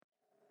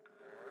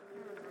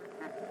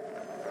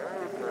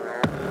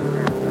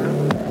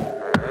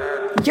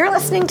You're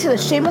listening to the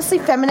Shamelessly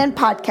Feminine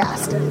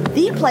podcast,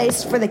 the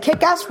place for the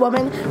kick-ass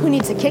woman who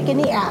needs a kick in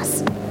the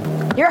ass.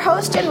 Your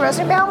host, Jen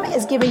Rosenbaum,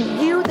 is giving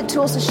you the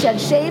tools to shed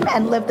shame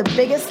and live the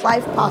biggest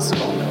life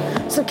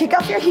possible. So kick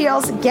off your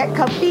heels, get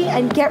comfy,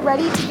 and get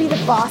ready to be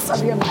the boss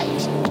of your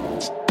life.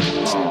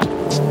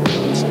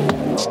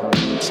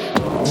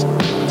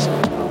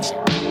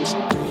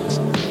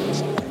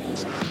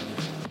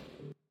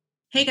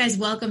 Hey guys,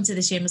 welcome to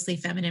the Shamelessly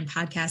Feminine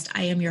podcast.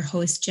 I am your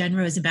host, Jen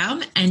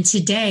Rosenbaum, and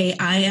today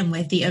I am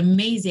with the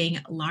amazing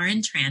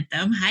Lauren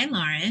Trantham. Hi,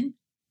 Lauren.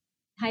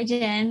 Hi,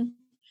 Jen.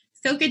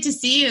 So good to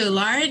see you.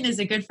 Lauren is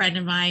a good friend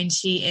of mine.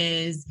 She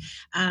is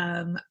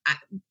a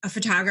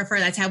photographer.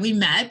 That's how we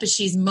met, but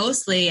she's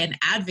mostly an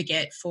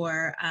advocate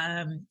for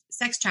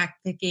sex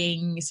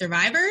trafficking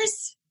survivors.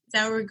 Is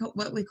that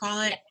what we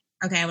call it?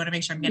 Okay, I want to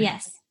make sure I'm getting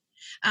Yes.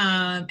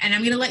 And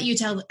I'm going to let you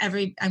tell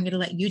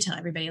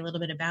everybody a little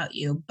bit about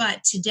you.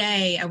 But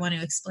today I want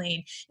to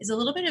explain is a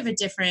little bit of a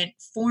different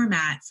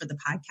format for the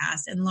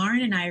podcast. And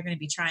Lauren and I are going to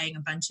be trying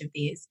a bunch of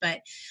these.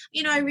 But,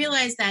 I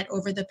realized that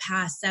over the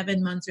past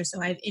 7 months or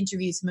so, I've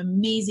interviewed some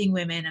amazing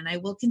women, and I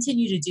will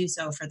continue to do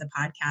so for the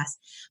podcast.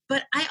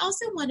 But I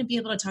also want to be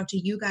able to talk to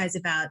you guys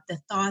about the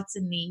thoughts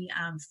and the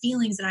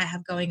feelings that I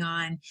have going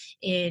on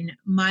in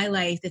my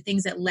life, the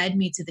things that led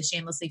me to the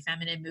Shamelessly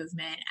Feminine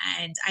movement.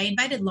 And I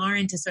invited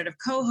Lauren to sort of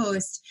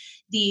co-host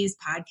these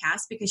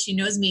podcasts because she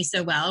knows me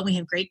so well. We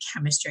have great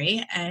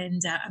chemistry,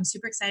 and I'm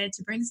super excited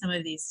to bring some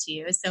of these to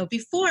you. So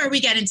before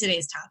we get into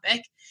today's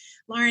topic,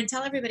 Lauren,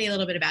 tell everybody a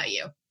little bit about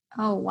you.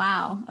 Oh,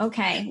 wow.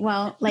 Okay.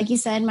 Well, like you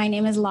said, my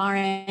name is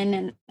Lauren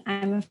and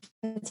I'm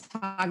a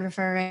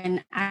photographer.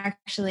 And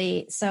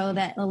actually, so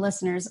that the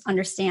listeners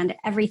understand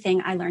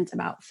everything I learned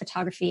about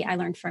photography, I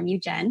learned from you,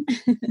 Jen.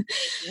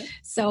 Yeah.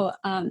 So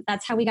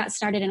that's how we got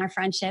started in our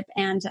friendship.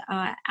 And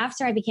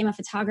after I became a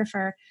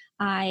photographer,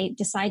 I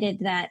decided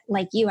that,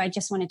 like you, I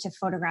just wanted to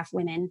photograph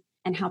women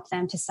and help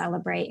them to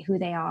celebrate who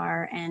they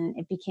are. And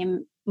it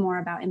became more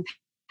about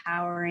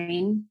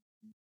empowering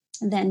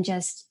than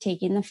just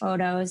taking the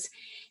photos.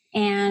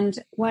 And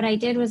what I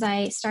did was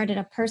I started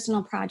a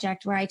personal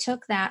project where I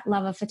took that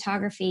love of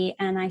photography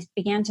and I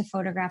began to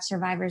photograph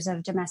survivors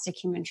of domestic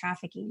human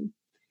trafficking.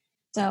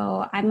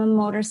 So I'm a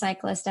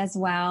motorcyclist as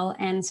well.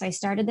 And so I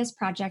started this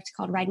project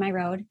called Ride My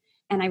Road.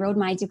 And I rode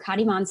my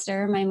Ducati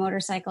Monster, my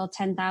motorcycle,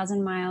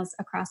 10,000 miles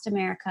across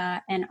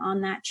America. And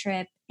on that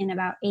trip, in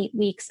about 8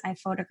 weeks, I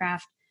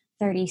photographed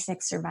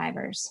 36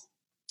 survivors.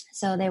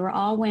 So they were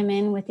all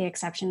women with the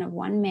exception of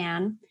one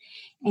man.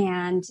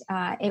 And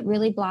it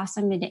really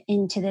blossomed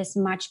into this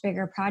much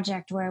bigger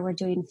project where we're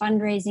doing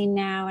fundraising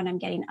now, and I'm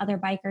getting other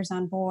bikers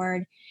on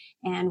board,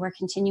 and we're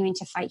continuing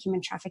to fight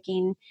human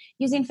trafficking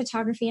using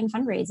photography and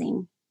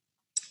fundraising.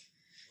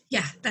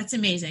 Yeah, that's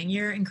amazing.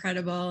 You're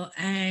incredible.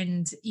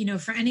 And,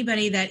 for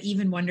anybody that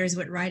even wonders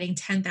what riding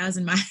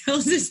 10,000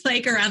 miles is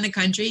like around the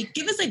country,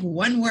 give us like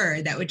one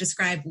word that would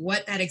describe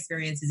what that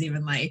experience is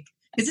even like.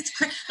 Because it's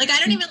like, I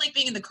don't even like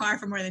being in the car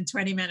for more than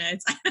 20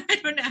 minutes. I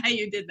don't know how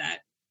you did that.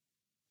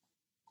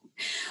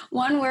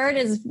 One word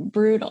is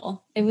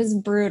brutal. It was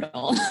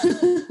brutal.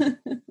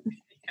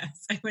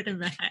 Yes, I would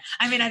imagine.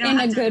 I mean, I don't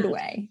in a good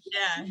way.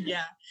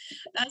 Yeah.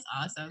 That's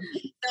awesome.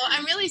 So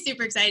I'm really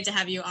super excited to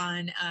have you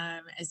on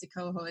as a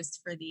co-host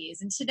for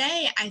these. And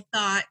today I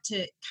thought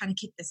to kind of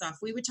kick this off,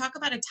 we would talk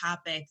about a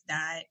topic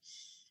that,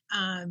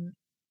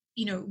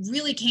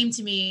 really came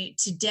to me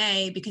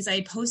today because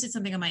I posted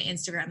something on my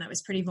Instagram that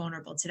was pretty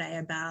vulnerable today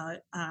about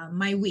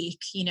my week,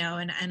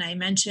 and I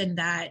mentioned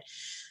that,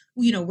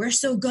 we're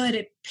so good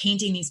at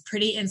painting these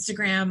pretty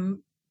Instagram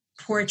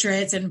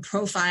portraits and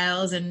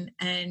profiles and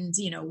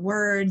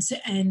words,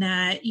 and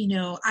that,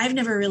 I've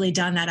never really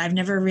done that. I've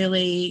never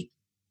really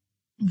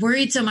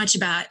worried so much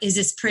about, is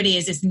this pretty?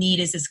 Is this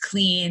neat? Is this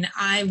clean?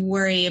 I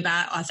worry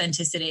about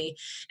authenticity.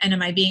 And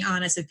am I being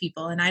honest with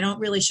people? And I don't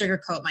really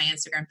sugarcoat my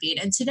Instagram feed.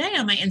 And today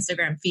on my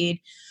Instagram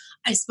feed,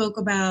 I spoke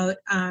about,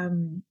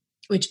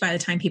 which by the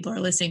time people are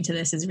listening to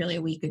this is really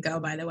a week ago,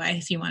 by the way,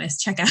 if you want to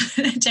check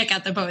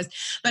out the post.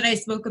 But I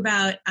spoke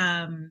about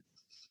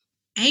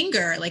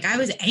anger. Like I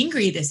was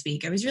angry this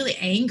week. I was really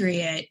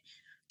angry at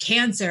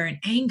cancer and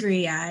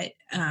angry at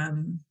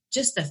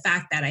just the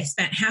fact that I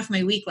spent half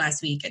my week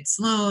last week at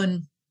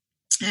Sloan,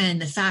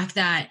 and the fact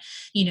that,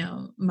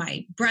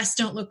 my breasts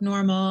don't look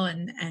normal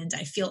and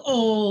I feel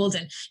old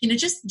and,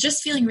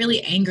 just feeling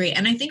really angry.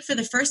 And I think for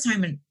the first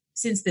time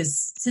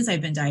since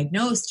I've been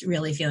diagnosed,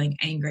 really feeling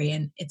angry,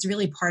 and it's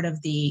really part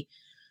of the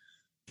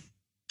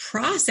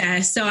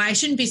process. So I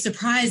shouldn't be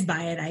surprised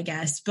by it, I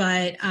guess.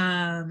 But,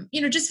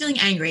 just feeling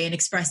angry and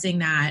expressing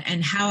that,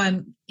 and how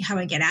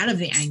I get out of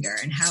the anger,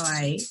 and how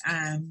I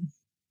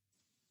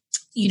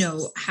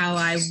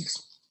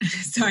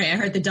sorry, I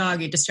heard the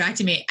dog. It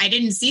distracted me. I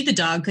didn't see the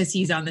dog because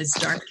he's on this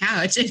dark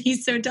couch and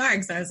he's so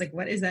dark. So I was like,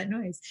 what is that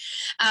noise?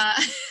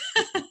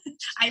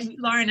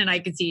 Lauren and I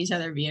could see each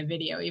other via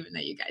video, even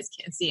though you guys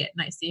can't see it.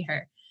 And I see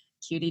her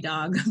cutie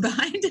dog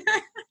behind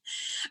her.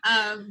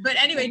 But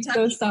anyway, I'm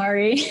so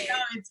sorry. No,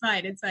 it's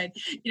fine. It's fine.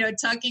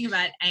 Talking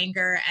about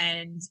anger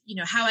and,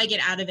 how I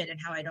get out of it and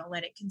how I don't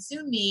let it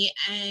consume me.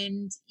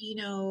 And,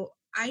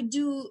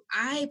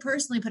 I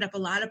personally put up a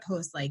lot of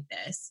posts like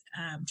this,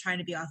 trying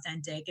to be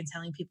authentic and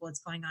telling people what's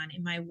going on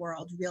in my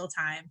world real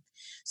time.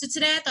 So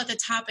today I thought the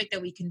topic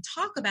that we can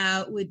talk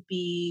about would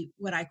be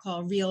what I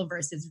call real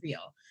versus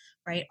real,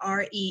 right?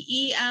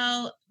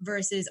 REEL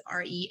versus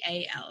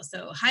REAL.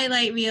 So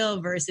highlight reel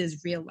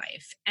versus real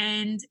life.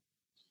 And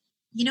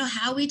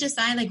how we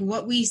decide like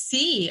what we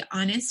see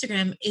on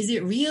Instagram, is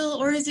it real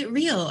or is it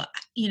real?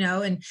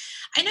 And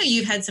I know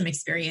you've had some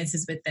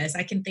experiences with this.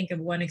 I can think of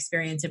one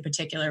experience in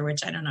particular,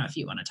 which I don't know if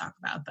you want to talk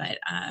about, but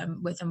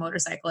with a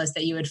motorcyclist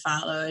that you had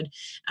followed.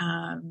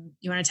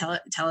 You want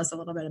to tell us a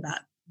little bit about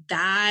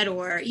that,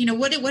 or,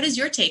 what is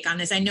your take on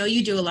this? I know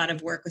you do a lot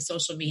of work with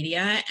social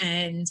media,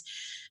 and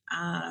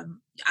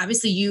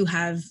obviously you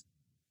have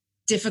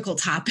difficult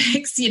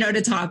topics,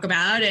 to talk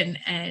about, and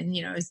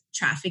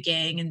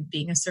trafficking and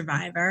being a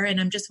survivor. And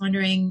I'm just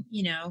wondering,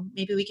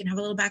 maybe we can have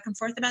a little back and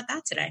forth about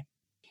that today.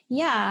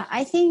 Yeah,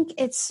 I think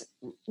it's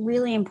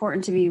really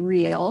important to be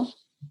real,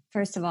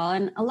 first of all.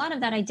 And a lot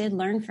of that I did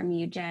learn from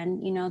you, Jen.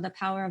 The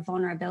power of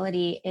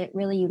vulnerability, it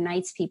really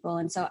unites people.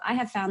 And so I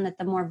have found that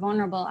the more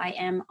vulnerable I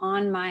am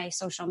on my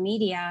social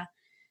media,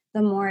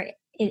 the more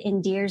it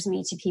endears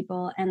me to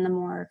people and the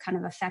more kind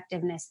of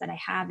effectiveness that I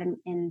have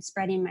in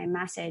spreading my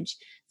message.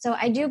 So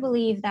I do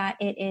believe that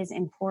it is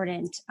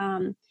important.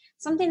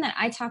 Something that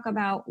I talk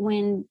about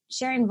when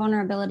sharing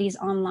vulnerabilities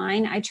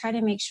online, I try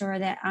to make sure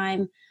that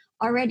I'm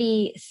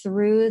already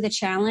through the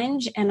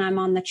challenge and I'm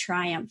on the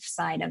triumph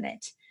side of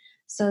it,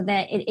 so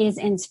that it is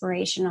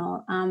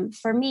inspirational.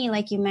 For me,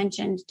 like you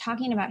mentioned,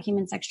 talking about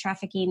human sex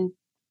trafficking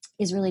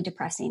is really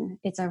depressing.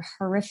 It's a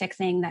horrific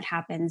thing that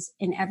happens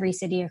in every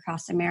city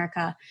across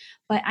America.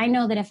 But I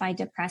know that if I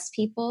depress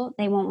people,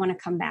 they won't want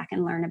to come back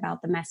and learn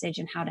about the message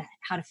and how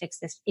to fix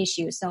this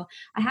issue. So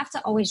I have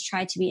to always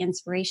try to be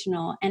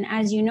inspirational. And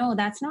as you know,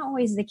 that's not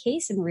always the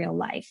case in real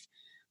life.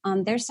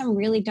 There's some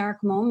really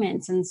dark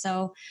moments. And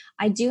so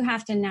I do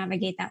have to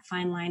navigate that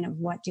fine line of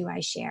what do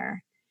I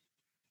share?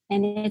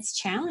 And it's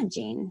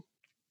challenging.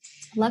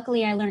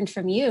 Luckily, I learned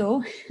from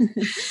you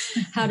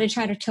how to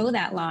try to toe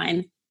that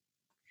line.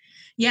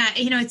 Yeah,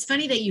 it's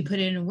funny that you put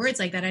it in words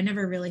like that. I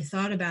never really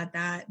thought about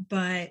that,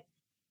 but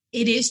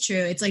it is true.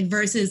 It's like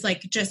versus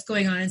like just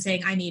going on and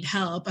saying, I need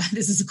help.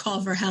 This is a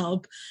call for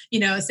help,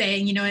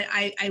 saying,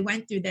 I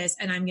went through this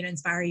and I'm going to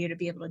inspire you to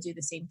be able to do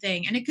the same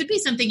thing. And it could be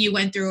something you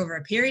went through over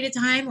a period of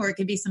time, or it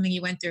could be something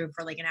you went through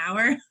for like an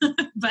hour.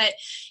 But,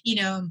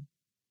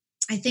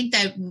 I think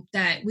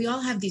that we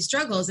all have these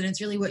struggles, and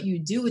it's really what you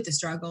do with the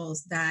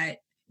struggles that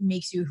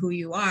makes you who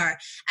you are,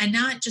 and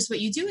not just what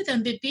you do with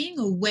them, but being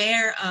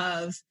aware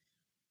of,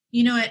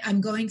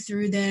 I'm going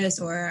through this,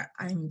 or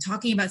I'm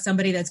talking about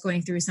somebody that's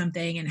going through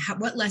something, and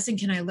what lesson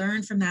can I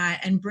learn from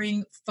that and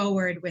bring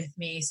forward with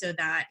me, so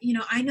that,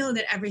 I know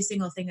that every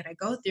single thing that I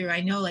go through,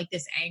 I know like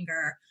this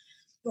anger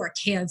or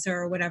cancer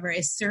or whatever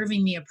is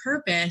serving me a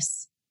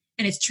purpose,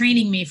 and it's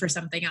training me for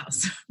something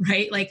else,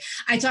 right? Like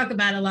I talk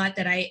about a lot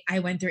that I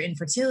went through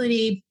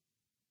infertility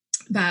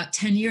about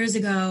 10 years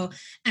ago,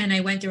 and I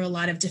went through a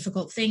lot of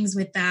difficult things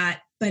with that,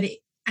 but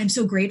I'm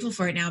so grateful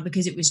for it now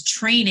because it was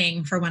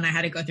training for when I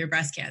had to go through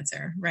breast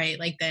cancer, right?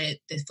 Like the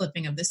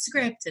flipping of the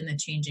script and the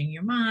changing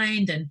your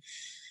mind. And,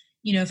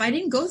 if I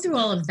didn't go through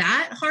all of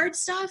that hard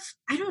stuff,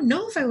 I don't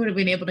know if I would have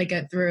been able to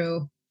get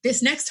through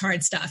this next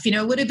hard stuff.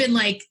 It would have been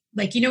like,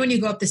 when you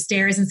go up the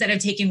stairs, instead of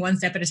taking one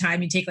step at a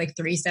time, you take like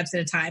 3 steps at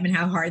a time, and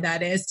how hard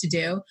that is to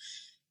do.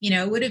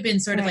 It would have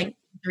been sort of like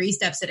 3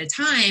 steps at a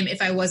time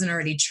if I wasn't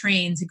already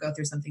trained to go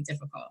through something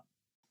difficult.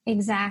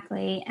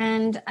 Exactly.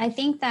 And I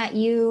think that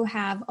you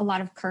have a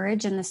lot of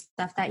courage in the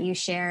stuff that you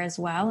share as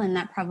well. And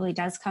that probably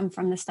does come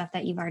from the stuff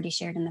that you've already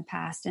shared in the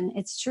past. And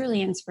it's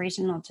truly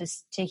inspirational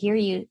to hear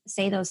you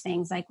say those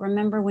things. Like,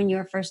 remember when you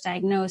were first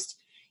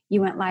diagnosed,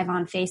 you went live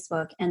on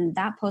Facebook, and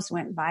that post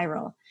went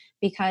viral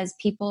because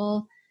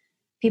people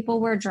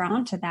were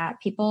drawn to that.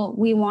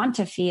 We want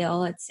to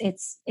feel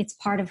it's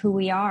part of who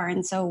we are.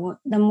 And so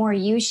the more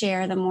you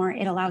share, the more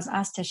it allows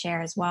us to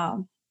share as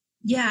well.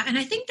 Yeah. And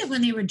I think that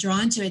when they were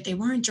drawn to it, they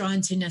weren't drawn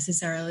to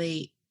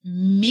necessarily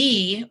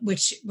me,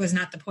 which was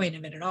not the point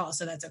of it at all.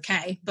 So that's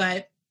okay.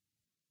 But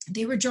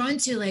they were drawn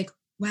to like,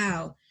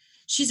 wow,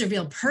 she's a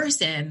real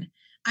person.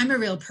 I'm a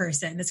real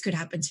person. This could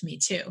happen to me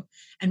too.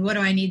 And what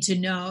do I need to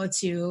know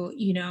to,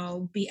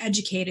 be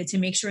educated to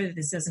make sure that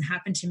this doesn't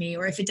happen to me?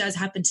 Or if it does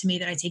happen to me,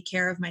 that I take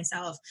care of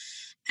myself.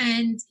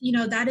 And,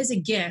 that is a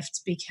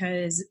gift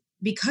because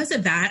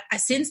of that,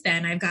 since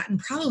then, I've gotten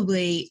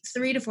probably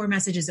 3 to 4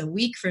 messages a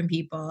week from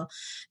people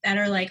that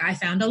are like, I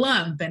found a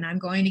lump and I'm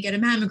going to get a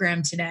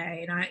mammogram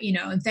today. And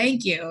and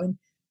thank you. And,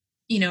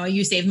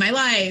 you saved my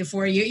life,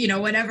 or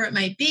whatever it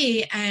might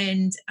be.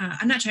 And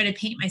I'm not trying to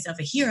paint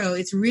myself a hero.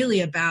 It's really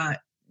about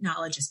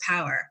knowledge is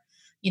power,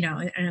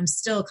 and I'm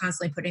still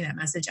constantly putting that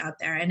message out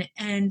there.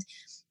 And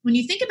when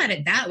you think about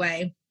it that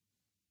way,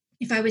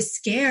 if I was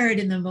scared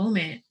in the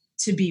moment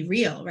to be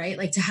real, right?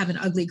 Like to have an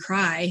ugly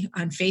cry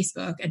on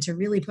Facebook and to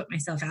really put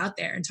myself out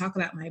there and talk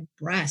about my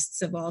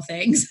breasts of all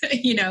things,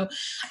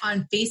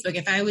 on Facebook.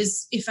 If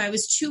I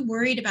was too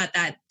worried about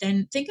that,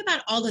 then think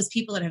about all those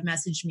people that have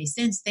messaged me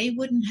since. They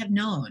wouldn't have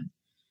known,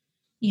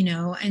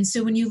 And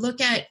so when you look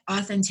at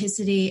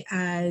authenticity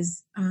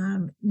as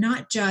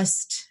not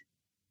just,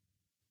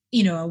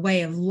 a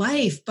way of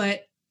life,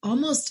 but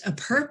almost a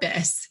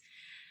purpose,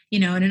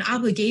 and an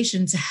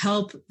obligation to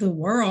help the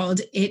world,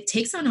 it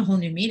takes on a whole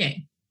new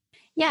meaning.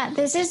 Yeah,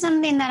 this is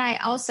something that I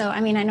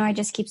know I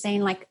just keep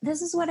saying like,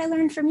 this is what I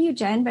learned from you,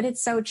 Jen, but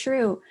it's so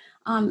true.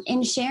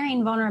 In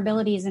sharing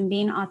vulnerabilities and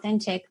being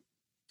authentic,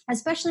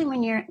 especially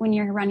when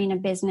you're running a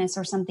business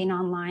or something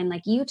online,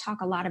 like you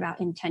talk a lot about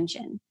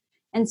intention.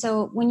 And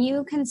so when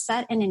you can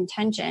set an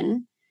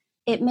intention,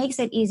 it makes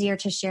it easier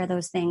to share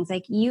those things.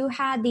 Like you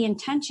had the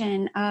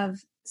intention of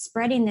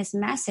spreading this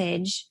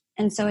message.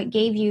 And so it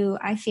gave you,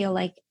 I feel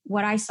like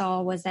what I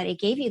saw was that it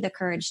gave you the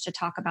courage to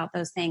talk about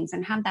those things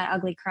and have that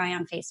ugly cry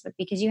on Facebook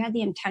because you had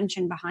the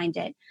intention behind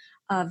it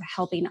of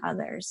helping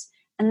others.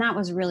 And that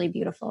was really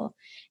beautiful.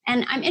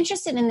 And I'm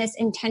interested in this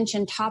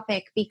intention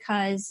topic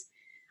because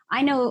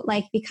I know,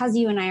 like, because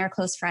you and I are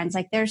close friends,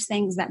 like there's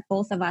things that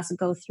both of us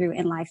go through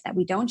in life that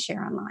we don't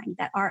share online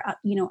that are,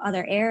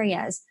 other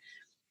areas.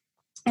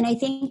 And I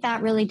think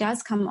that really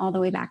does come all the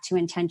way back to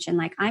intention.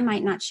 Like I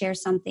might not share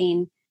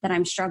something that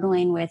I'm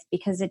struggling with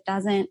because it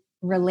doesn't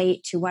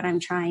relate to what I'm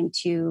trying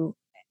to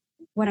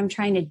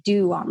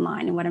do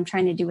online and what I'm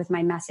trying to do with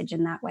my message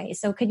in that way.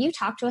 So could you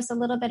talk to us a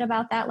little bit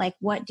about that? Like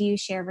what do you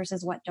share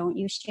versus what don't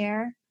you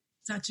share?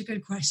 Such a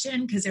good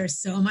question because there's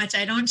so much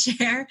I don't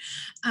share.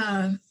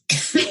 But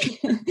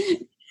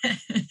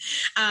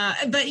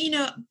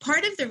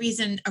part of the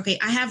reason, okay,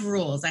 I have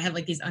rules. I have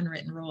like these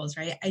unwritten rules,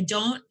 right? I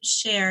don't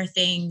share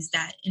things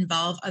that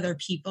involve other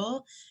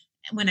people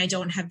when I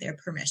don't have their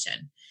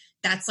permission.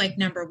 That's like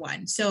number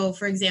one. So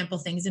for example,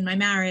 things in my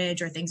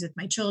marriage or things with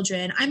my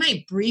children, I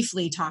might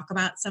briefly talk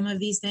about some of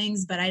these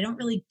things, but I don't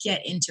really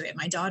get into it.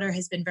 My daughter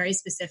has been very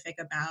specific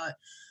about,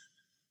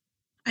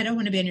 I don't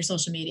want to be on your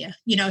social media.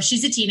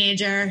 She's a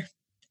teenager.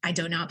 I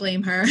do not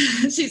blame her.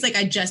 She's like,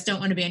 I just don't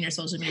want to be on your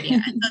social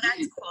media. And so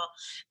that's cool.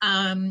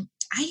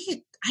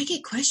 I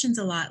get questions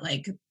a lot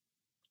like,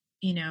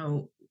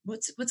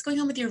 what's going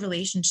on with your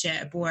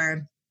relationship?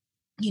 Or,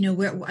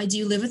 where do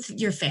you live with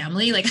your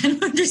family? Like, I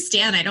don't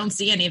understand. I don't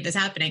see any of this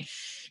happening.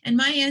 And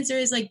my answer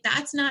is like,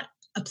 that's not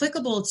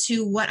applicable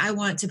to what I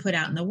want to put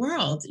out in the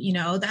world.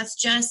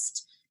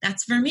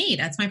 That's for me.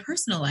 That's my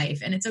personal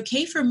life. And it's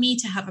okay for me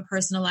to have a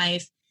personal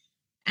life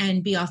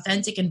and be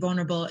authentic and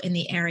vulnerable in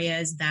the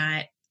areas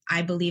that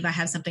I believe I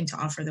have something to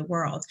offer the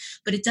world.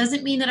 But it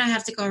doesn't mean that I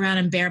have to go around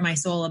and bare my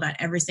soul about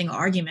every single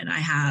argument I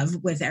have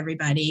with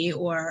everybody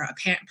or a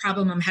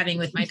problem I'm having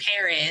with my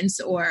parents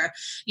or,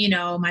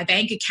 my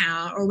bank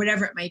account or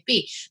whatever it might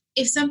be.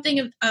 If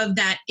something of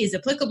that is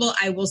applicable,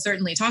 I will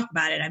certainly talk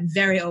about it. I'm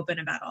very open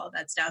about all of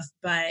that stuff.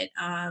 But,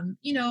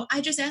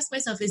 I just ask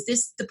myself, is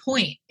this the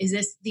point? Is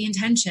this the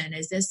intention?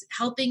 Is this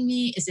helping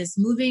me? Is this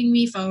moving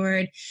me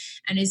forward?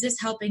 And is this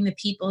helping the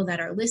people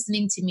that are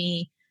listening to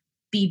me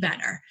be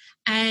better?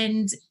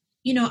 And,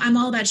 I'm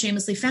all about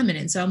shamelessly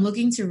feminine. So I'm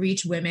looking to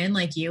reach women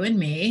like you and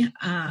me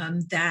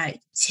that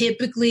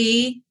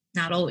typically,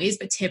 not always,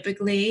 but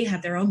typically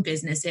have their own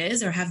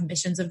businesses or have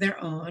missions of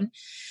their own.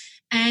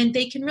 And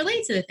they can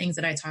relate to the things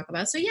that I talk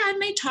about. So yeah, I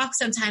may talk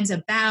sometimes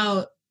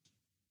about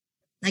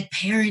like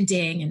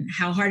parenting and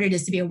how hard it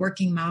is to be a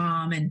working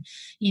mom and,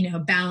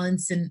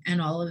 balance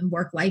and all of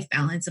work-life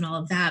balance and all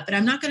of that. But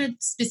I'm not going to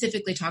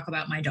specifically talk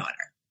about my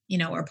daughter,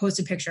 or post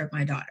a picture of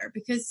my daughter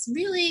because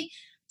really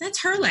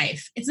that's her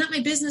life. It's not my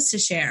business to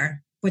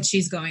share what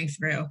she's going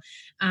through.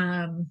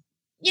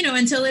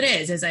 Until it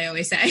is, as I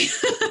always say,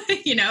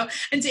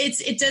 and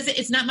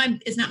it's not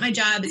my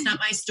job. It's not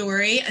my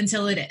story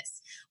until it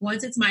is.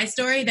 Once it's my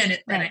story, then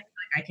I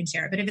can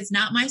share it. But if it's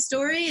not my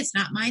story, it's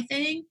not my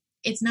thing.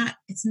 It's not,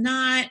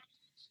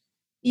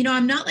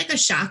 I'm not like a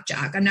shock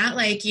jock. I'm not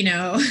like,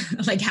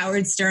 like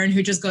Howard Stern,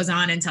 who just goes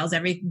on and tells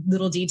every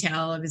little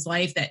detail of his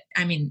life that,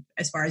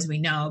 as far as we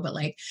know, but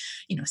like,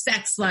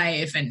 sex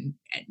life and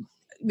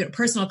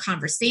personal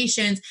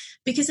conversations,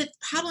 because the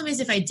problem is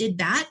if I did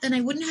that, then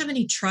I wouldn't have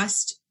any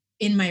trust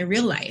in my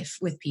real life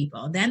with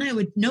people. Then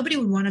nobody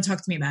would want to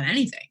talk to me about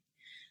anything,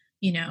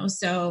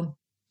 so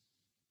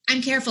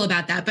I'm careful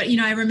about that. But,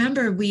 I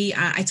remember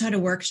I taught a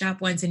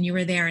workshop once and you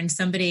were there and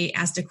somebody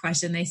asked a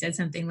question. They said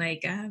something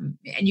like, and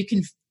you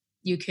can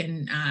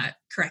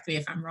correct me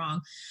if I'm wrong,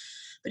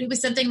 but it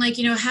was something like,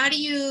 how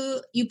do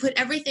you put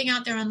everything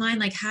out there online?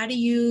 Like, how do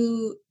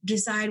you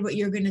decide what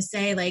you're going to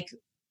say? Like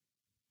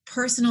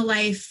personal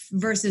life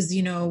versus,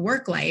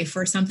 work life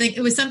or something.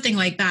 It was something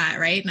like that.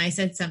 Right. And I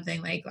said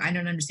something like, I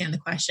don't understand the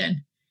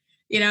question,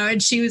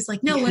 and she was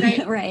like, no, what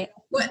I, right.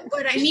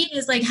 What I mean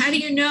is like, how do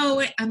you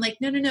know? I'm like,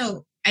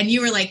 no. And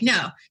you were like,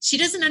 no, she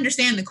doesn't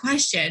understand the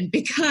question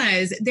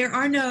because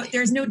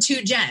there's no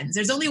two Jens.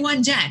 There's only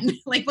one Jen.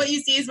 Like what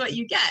you see is what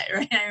you get.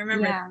 Right. I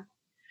remember.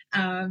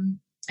 Yeah.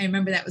 I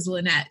remember that was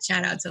Lynette.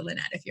 Shout out to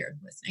Lynette if you're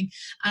listening.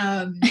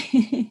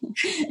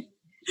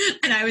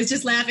 And I was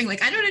just laughing,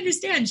 like, I don't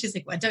understand. She's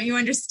like, what don't you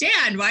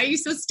understand? Why are you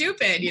so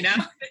stupid? You know,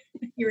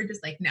 you were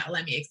just like, no,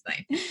 let me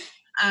explain.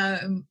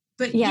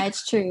 But yeah,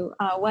 it's true.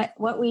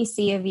 What we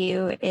see of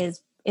you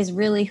is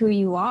really who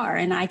you are.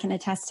 And I can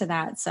attest to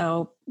that.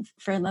 So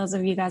for those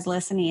of you guys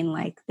listening,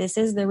 like, this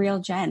is the real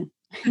Jen.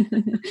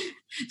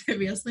 The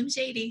real Slim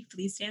Shady,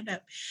 please stand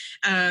up.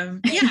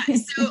 Yeah.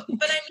 So,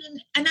 but I mean,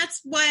 and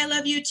that's why I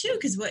love you too.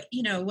 Cause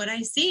what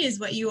I see is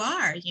what you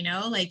are,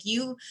 like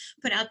you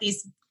put out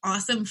these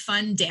awesome,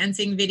 fun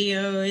dancing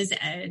videos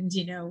and,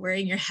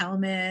 wearing your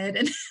helmet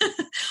and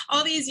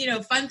all these,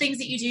 fun things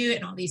that you do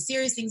and all these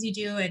serious things you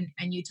do.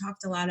 And you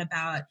talked a lot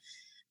about,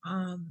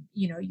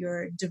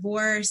 your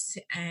divorce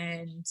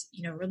and,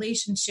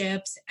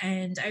 relationships.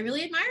 And I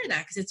really admire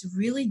that because it's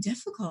really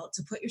difficult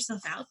to put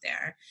yourself out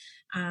there.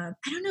 I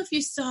don't know if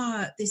you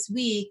saw this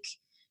week,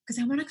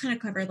 because I want to kind of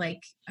cover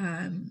like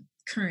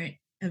current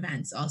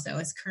events also,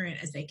 as current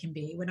as they can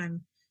be when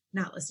I'm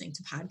not listening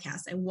to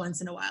podcasts. I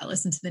once in a while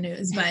listen to the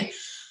news, but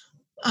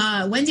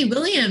Wendy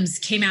Williams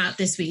came out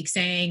this week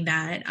saying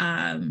that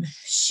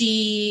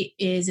she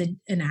is an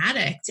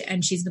addict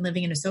and she's been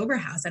living in a sober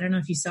house. I don't know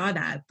if you saw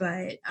that,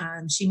 but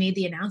she made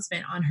the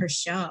announcement on her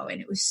show, and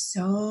it was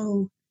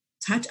so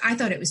I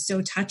thought it was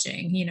so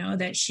touching,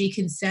 that she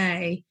can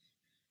say,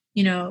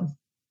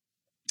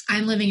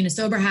 I'm living in a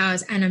sober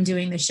house and I'm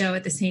doing the show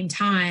at the same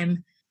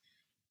time.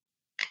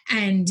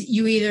 And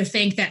you either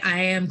think that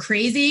I am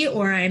crazy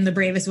or I am the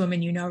bravest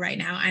woman right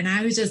now. And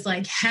I was just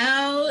like,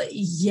 hell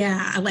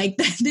yeah. Like,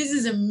 this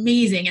is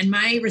amazing. And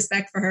my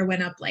respect for her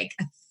went up like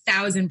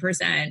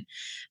 1,000%.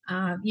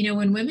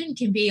 When women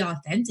can be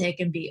authentic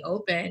and be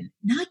open,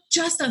 not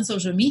just on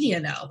social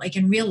media though, like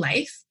in real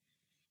life,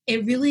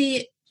 it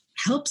really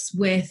helps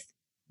with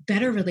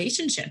better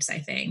relationships, I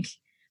think.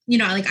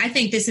 I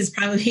think this is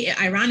probably,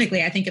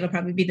 ironically, I think it'll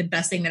probably be the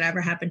best thing that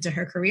ever happened to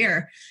her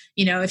career.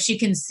 If she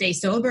can stay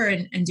sober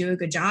and do a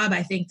good job,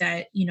 I think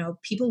that,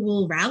 people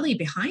will rally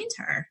behind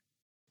her.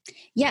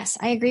 Yes,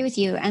 I agree with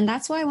you. And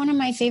that's why one of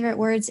my favorite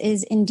words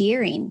is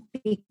endearing,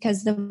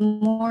 because the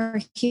more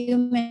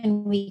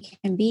human we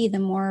can be, the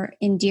more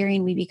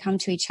endearing we become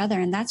to each other.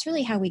 And that's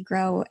really how we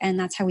grow. And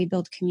that's how we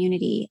build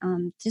community.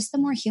 Just the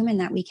more human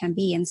that we can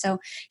be. And so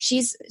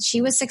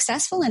she was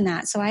successful in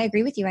that. So I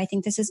agree with you. I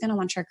think this is going to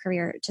launch her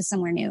career to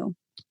somewhere new.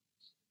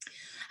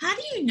 How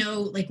do you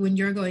know, like when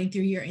you're going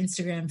through your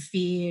Instagram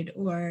feed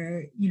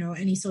or,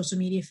 any social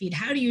media feed,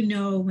 how do you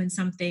know when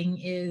something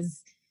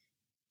is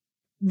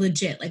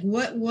legit? Like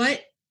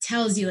what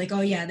tells you like,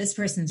 oh yeah, this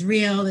person's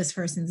real, this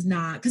person's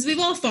not? Because we've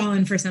all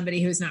fallen for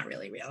somebody who's not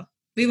really real.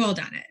 We've all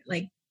done it.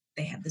 Like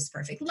they have this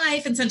perfect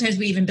life. And sometimes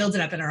we even build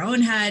it up in our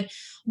own head.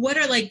 What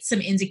are like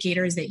some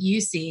indicators that you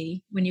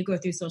see when you go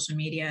through social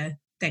media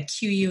that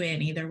cue you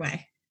in either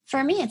way?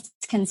 For me, it's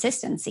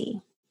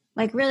consistency.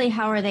 Like really,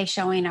 how are they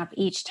showing up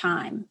each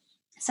time?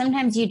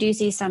 Sometimes you do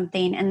see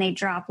something and they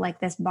drop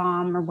like this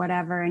bomb or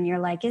whatever. And you're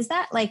like, is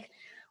that like,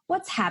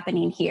 what's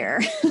happening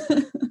here?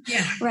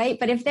 Yeah. Right.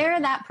 But if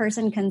they're that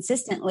person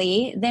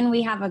consistently, then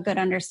we have a good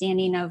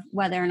understanding of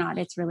whether or not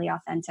it's really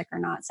authentic or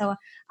not. So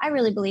I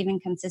really believe in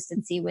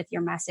consistency with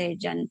your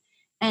message. And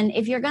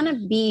if you're going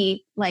to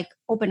be like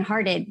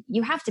open-hearted,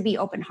 you have to be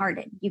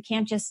open-hearted. You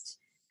can't just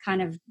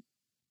kind of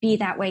be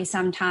that way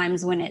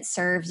sometimes when it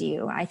serves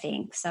you, I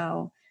think.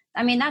 So,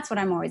 I mean, that's what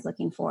I'm always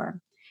looking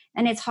for.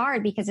 And it's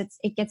hard because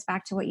it gets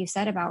back to what you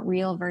said about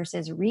real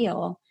versus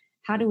real.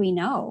 How do we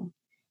know?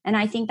 And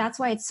I think that's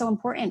why it's so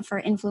important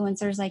for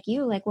influencers like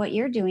you, like what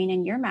you're doing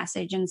in your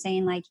message and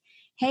saying like,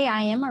 hey,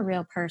 I am a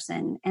real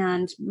person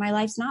and my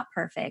life's not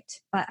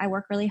perfect, but I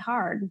work really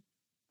hard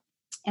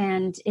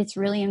and it's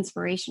really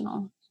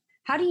inspirational.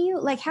 What do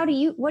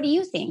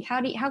you think?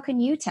 How can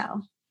you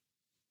tell?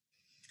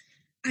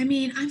 I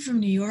mean, I'm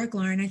from New York,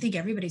 Lauren. I think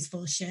everybody's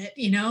full of shit,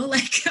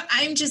 like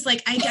I'm just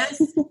like, I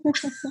guess,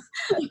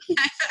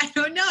 I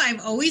don't know. I'm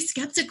always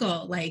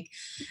skeptical. Like,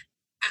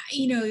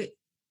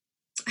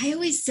 I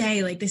always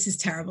say, like, this is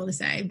terrible to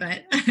say,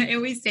 but I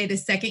always say the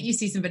second you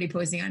see somebody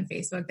posting on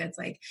Facebook that's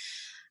like,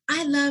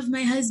 I love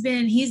my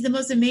husband, he's the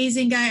most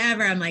amazing guy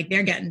ever, I'm like,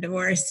 they're getting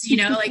divorced,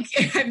 like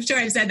I'm sure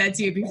I've said that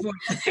to you before.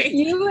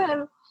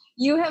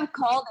 You have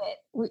called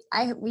it.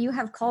 You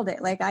have called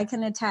it. Like I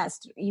can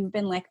attest. You've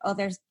been like, oh,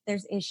 there's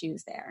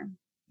issues there.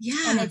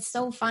 Yeah. And it's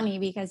so funny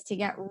because to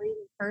get really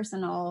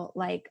personal,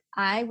 like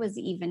I was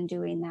even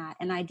doing that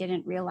and I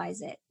didn't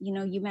realize it.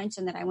 You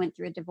mentioned that I went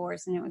through a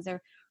divorce and it was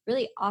a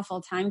really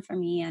awful time for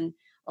me. And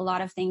a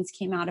lot of things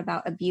came out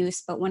about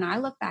abuse. But when I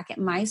look back at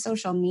my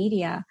social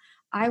media,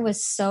 I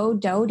was so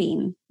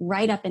doting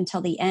right up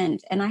until the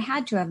end. And I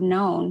had to have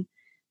known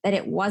that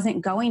it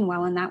wasn't going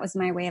well. And that was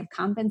my way of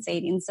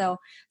compensating. So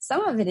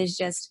some of it is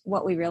just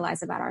what we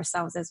realize about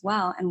ourselves as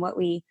well and what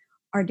we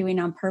are doing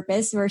on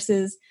purpose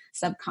versus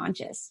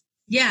subconscious.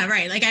 Yeah,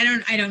 right. Like I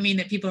don't mean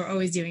that people are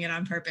always doing it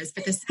on purpose,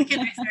 but the second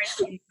I started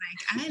being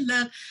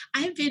like,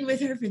 I've been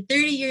with her for 30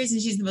 years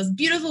and she's the most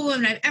beautiful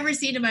woman I've ever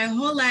seen in my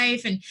whole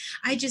life. And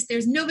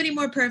there's nobody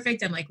more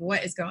perfect. I'm like,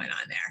 what is going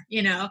on there?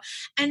 You know?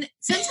 And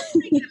sometimes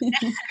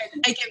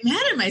I get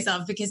mad at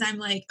myself because I'm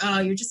like, oh,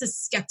 you're just a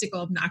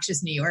skeptical,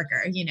 obnoxious New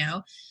Yorker, you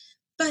know?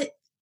 But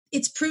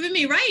it's proven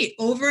me right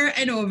over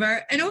and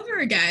over and over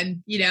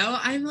again. You know,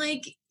 I'm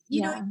like,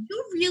 you know,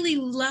 you really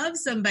love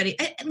somebody.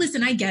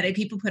 Listen, I get it.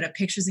 People put up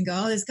pictures and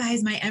go, oh, this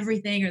guy's my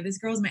everything, or this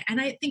girl's my, and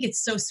I think it's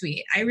so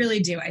sweet. I really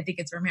do. I think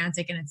it's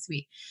romantic and it's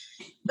sweet.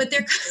 But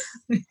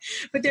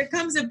there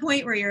comes a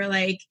point where you're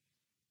like,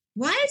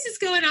 why is this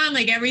going on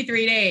like every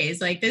 3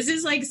 days? Like, this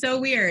is like so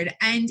weird.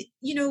 And,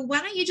 you know, why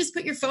don't you just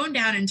put your phone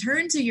down and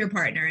turn to your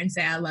partner and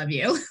say, I love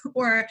you,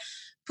 or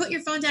put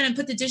your phone down and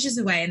put the dishes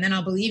away. And then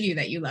I'll believe you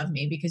that you love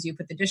me because you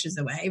put the dishes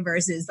away,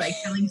 versus like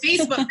telling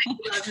Facebook that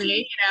you love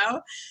me, you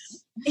know?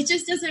 It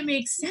just doesn't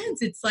make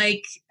sense. It's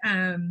like,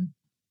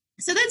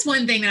 so that's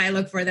one thing that I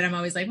look for, that I'm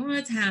always like, well,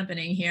 what's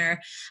happening here?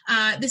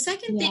 The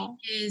second thing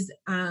is,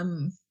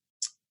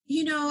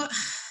 you know,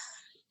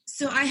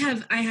 so I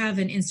have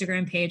an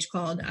Instagram page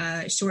called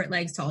Short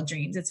Legs, Tall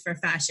Dreams. It's for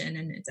fashion,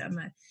 and it's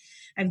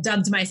I've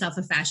dubbed myself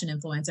a fashion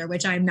influencer,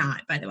 which I'm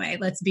not, by the way.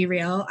 Let's be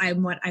real.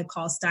 I'm what I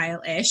call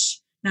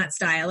style-ish, not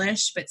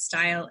stylish, but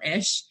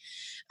style-ish.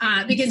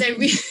 Because I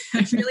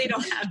really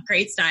don't have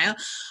great style.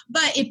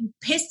 But it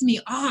pissed me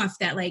off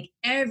that like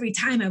every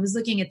time I was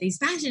looking at these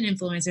fashion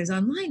influencers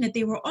online, that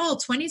they were all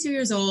 22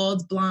 years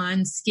old,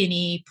 blonde,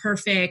 skinny,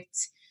 perfect,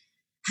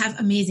 have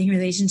amazing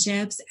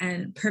relationships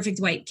and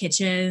perfect white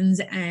kitchens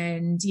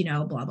and, you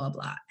know, blah, blah,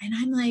 blah. And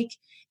I'm like,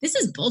 this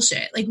is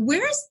bullshit. Like,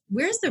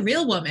 where's the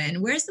real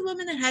woman? Where's the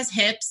woman that has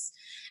hips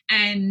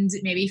and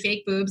maybe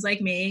fake boobs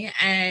like me,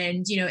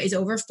 and, you know, is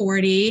over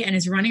 40 and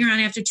is running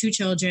around after 2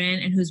 children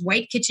and whose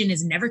white kitchen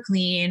is never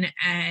clean?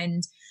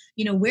 And,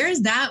 you know, where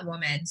is that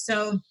woman?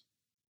 So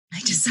I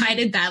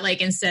decided that, like,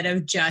 instead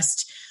of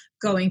just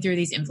going through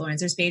these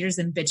influencers pages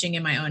and bitching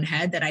in my own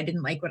head that I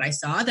didn't like what I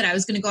saw, that I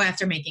was going to go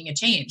after making a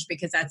change,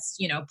 because that's,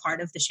 you know, part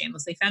of the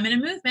shamelessly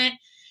feminine movement.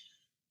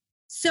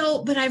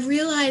 So, but I've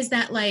realized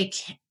that like,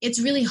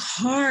 it's really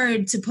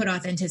hard to put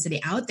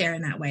authenticity out there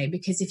in that way,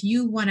 because if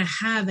you want to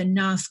have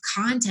enough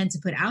content to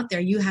put out there,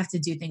 you have to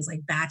do things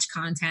like batch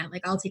content.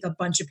 Like, I'll take a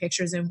bunch of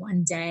pictures in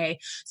one day.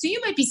 So you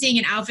might be seeing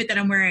an outfit that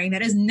I'm wearing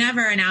that is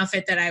never an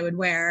outfit that I would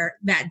wear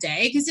that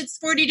day, because it's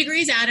 40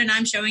 degrees out and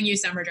I'm showing you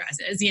summer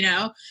dresses, you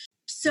know?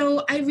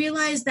 So I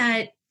realized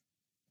that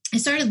I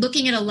started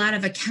looking at a lot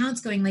of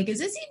accounts going like, is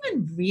this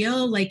even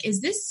real? Like,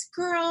 is this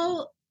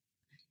girl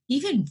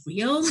even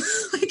real?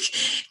 Like,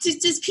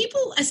 does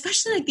people,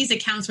 especially like these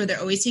accounts where they're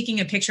always taking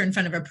a picture in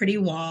front of a pretty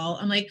wall,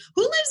 I'm like,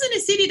 who lives in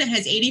a city that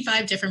has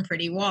 85 different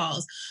pretty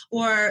walls?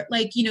 Or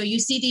like, you know, you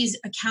see these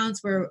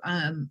accounts where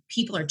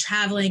people are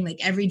traveling, like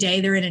every day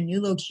they're in a new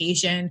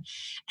location.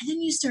 And then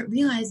you start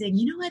realizing,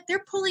 you know what,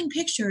 they're pulling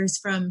pictures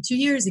from 2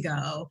 years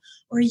ago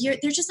or a year.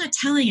 They're just not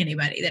telling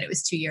anybody that it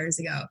was 2 years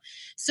ago.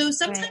 So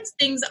sometimes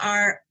things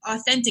are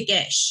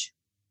authentic-ish,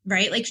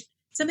 right? Like,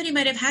 somebody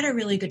might have had a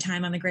really good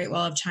time on the Great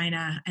Wall of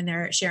China and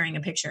they're sharing a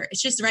picture.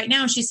 It's just right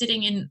now she's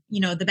sitting in, you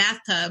know, the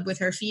bathtub with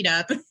her feet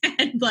up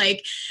and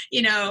like,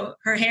 you know,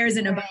 her hair's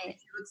in a bun. It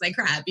looks like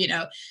crap, you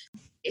know.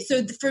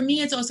 So for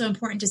me, it's also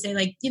important to say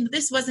like, you know,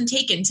 this wasn't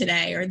taken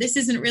today, or this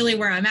isn't really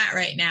where I'm at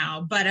right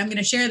now, but I'm going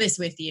to share this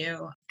with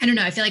you. I don't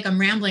know. I feel like I'm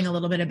rambling a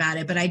little bit about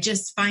it, but I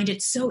just find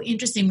it so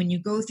interesting when you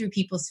go through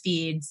people's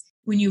feeds,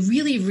 when you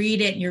really read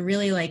it and you're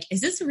really like,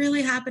 is this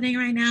really happening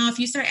right now? If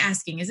you start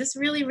asking, is this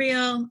really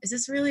real? Is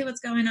this really what's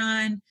going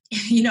on?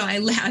 You know,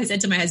 I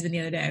said to my husband the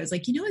other day, I was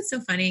like, you know, what's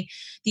so funny?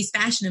 These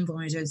fashion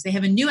influencers, they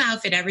have a new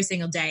outfit every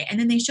single day. And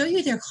then they show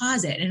you their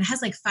closet and it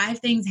has like 5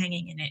 things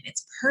hanging in it. And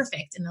it's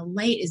perfect. And the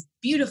light is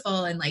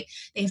beautiful. And like,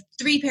 they have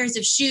 3 pairs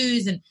of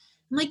shoes. And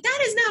I'm like, that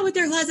is not what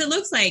their closet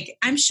looks like.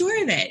 I'm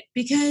sure of it,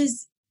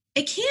 because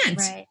it can't.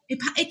 Right.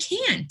 It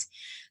can't.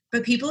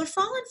 But people are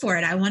falling for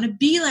it. I want to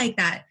be like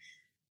that.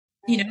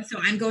 You know, so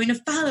I'm going to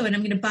follow and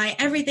I'm going to buy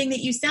everything that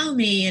you sell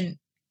me. And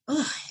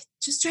it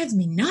just drives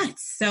me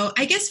nuts. So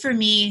I guess for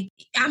me,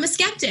 I'm a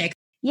skeptic.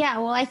 Yeah,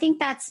 well, I think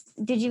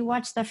did you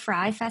watch the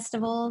Fry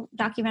Festival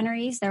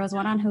documentaries? There was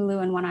one on Hulu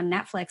and one on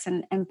Netflix.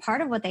 And part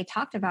of what they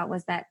talked about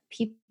was that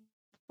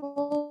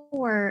people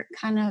were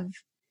kind of,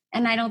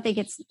 and I don't think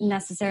it's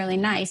necessarily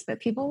nice, but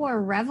people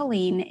were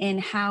reveling in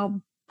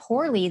how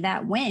poorly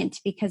that went,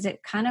 because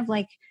it kind of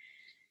like,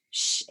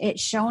 it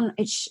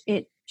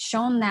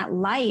shone that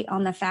light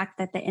on the fact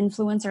that the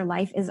influencer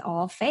life is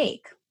all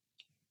fake.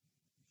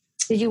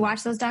 Did you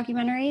watch those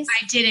documentaries?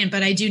 I didn't,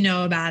 but I do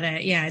know about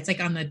it. Yeah, it's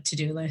like on the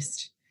to-do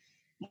list.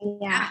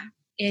 Yeah.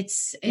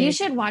 You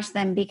should watch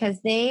them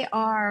because they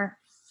are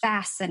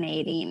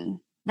fascinating.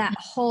 That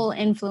whole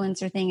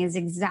influencer thing is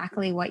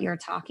exactly what you're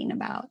talking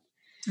about.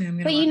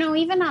 But you know,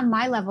 even on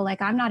my level,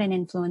 like I'm not an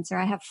influencer.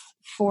 I have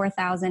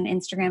 4,000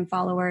 Instagram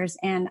followers,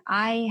 and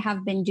I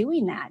have been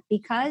doing that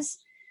because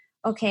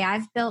okay,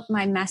 I've built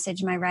my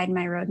message, my Ride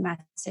My Road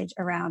message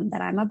around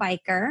that I'm a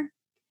biker.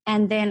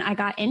 And then I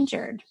got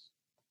injured.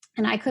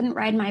 And I couldn't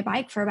ride my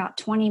bike for about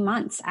 20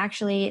 months.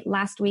 Actually,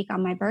 last week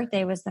on my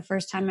birthday was the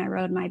first time I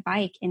rode my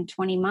bike in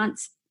 20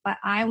 months. But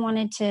I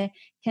wanted to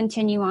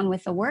continue on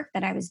with the work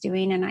that I was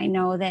doing. And I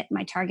know that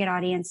my target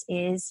audience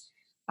is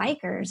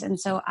bikers. And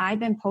so I've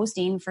been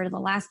posting for the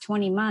last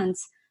 20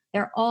 months.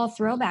 They're all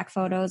throwback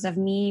photos of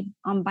me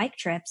on bike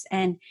trips.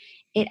 And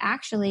it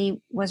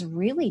actually was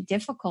really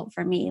difficult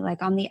for me.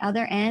 Like on the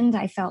other end,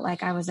 I felt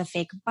like I was a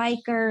fake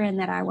biker and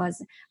that I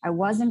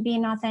wasn't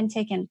being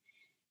authentic. And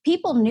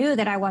people knew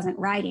that I wasn't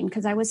riding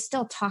because I was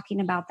still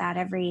talking about that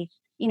every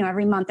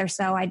month or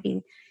so. I'd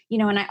be,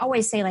 and I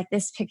always say like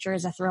this picture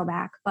is a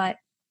throwback, but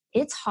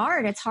it's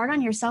hard. It's hard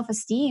on your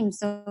self-esteem.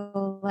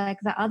 So like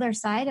the other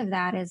side of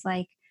that is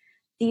like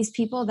these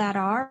people that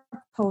are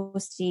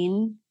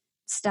posting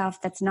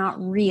stuff that's not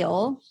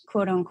real,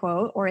 quote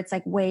unquote, or it's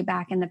like way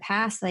back in the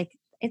past, like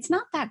it's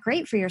not that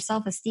great for your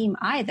self-esteem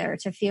either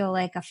to feel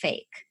like a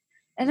fake.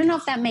 I don't know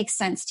if that makes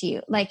sense to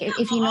you. Like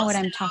if you know what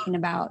I'm talking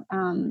about.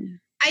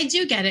 I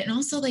do get it. And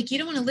also like, you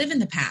don't want to live in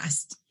the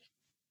past,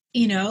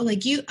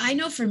 I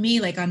know for me,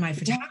 like on my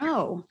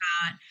photography,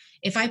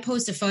 if I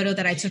post a photo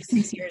that I took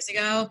 6 years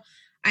ago,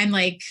 I'm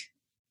like,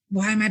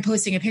 why am I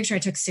posting a picture I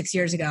took 6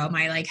 years ago? Am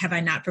I like, have I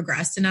not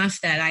progressed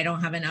enough that I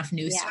don't have enough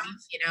new stuff,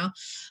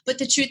 But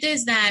the truth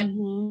is that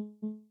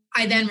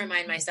I then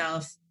remind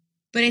myself,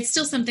 but it's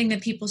still something that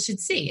people should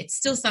see. It's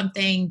still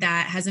something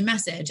that has a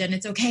message, and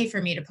it's okay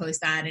for me to post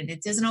that. And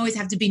it doesn't always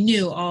have to be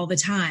new all the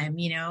time,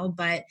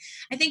 but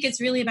I think it's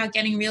really about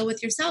getting real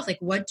with yourself. Like,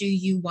 what do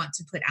you want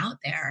to put out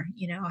there?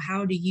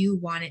 How do you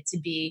want it to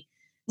be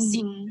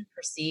seen,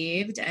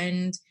 perceived?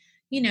 And,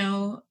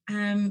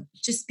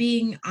 just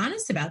being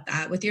honest about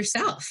that with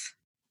yourself.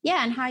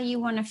 Yeah. And how you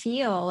want to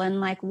feel and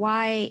like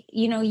why,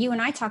 you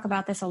and I talk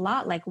about this a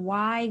lot. Like,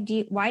 why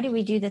do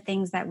we do the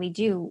things that we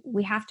do?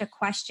 We have to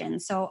question.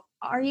 So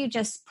are you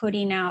just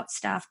putting out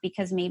stuff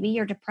because maybe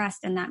you're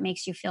depressed and that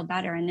makes you feel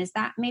better? And is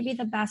that maybe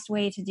the best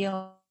way to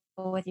deal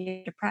with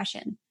your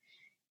depression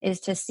is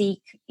to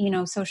seek,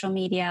 social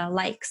media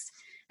likes?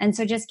 And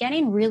so just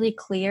getting really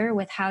clear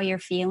with how you're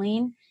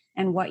feeling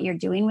and what you're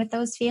doing with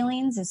those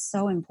feelings is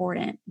so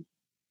important.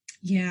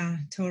 Yeah,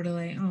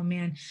 totally. Oh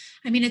man.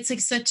 I mean, it's like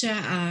such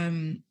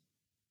a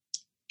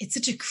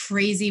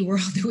crazy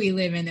world that we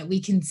live in that we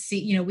can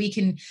see, we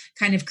can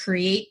kind of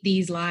create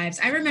these lives.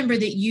 I remember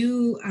that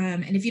you,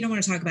 and if you don't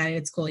want to talk about it,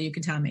 it's cool. You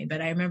can tell me,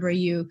 but I remember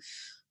you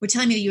were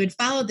telling me that you had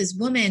followed this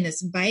woman,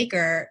 this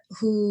biker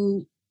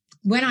who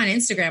went on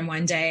Instagram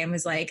one day and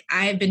was like,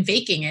 I've been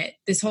faking it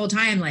this whole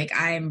time. Like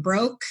I'm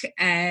broke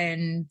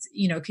and,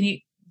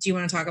 do you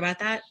want to talk about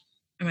that?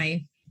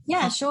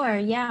 Yeah, sure.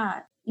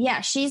 Yeah.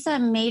 Yeah, she's a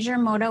major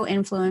moto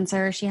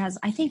influencer. She has,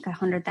 I think,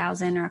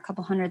 100,000 or a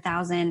couple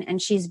 100,000,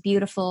 and she's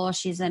beautiful.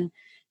 She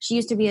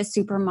used to be a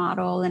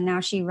supermodel, and now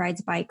she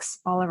rides bikes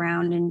all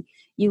around. And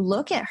you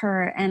look at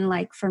her, and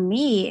like for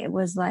me, it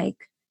was like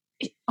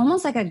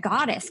almost like a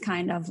goddess,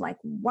 kind of like,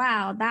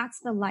 wow, that's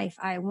the life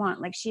I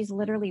want. Like she's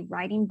literally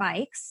riding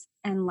bikes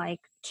and like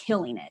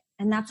killing it,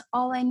 and that's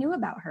all I knew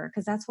about her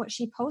because that's what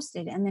she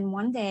posted. And then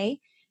one day,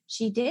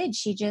 she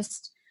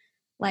just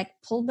like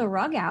pulled the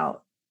rug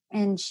out.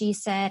 And she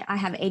said, I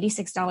have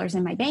 $86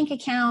 in my bank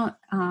account.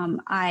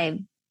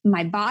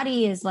 My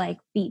body is like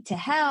beat to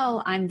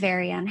hell. I'm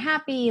very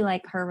unhappy.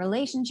 Like her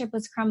relationship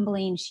was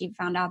crumbling. She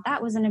found out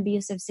that was an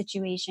abusive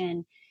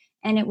situation.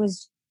 And it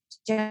was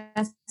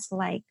just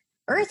like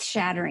earth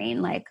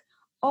shattering. Like,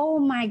 oh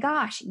my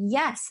gosh,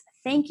 yes,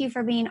 thank you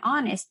for being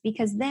honest.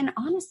 Because then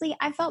honestly,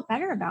 I felt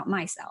better about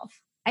myself.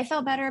 I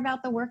felt better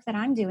about the work that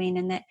I'm doing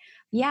and that,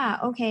 yeah,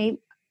 okay,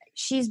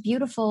 she's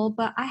beautiful,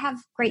 but I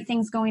have great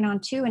things going on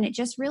too. And it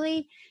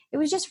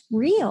was just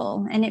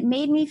real. And it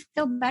made me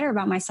feel better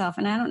about myself.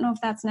 And I don't know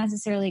if that's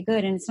necessarily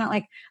good. And it's not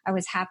like I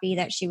was happy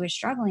that she was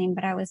struggling,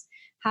 but I was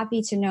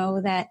happy to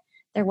know that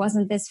there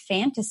wasn't this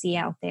fantasy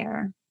out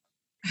there.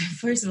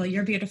 First of all,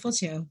 you're beautiful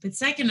too. But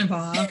second of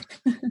all,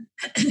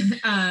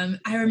 I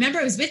remember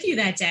I was with you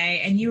that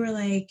day and you were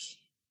like,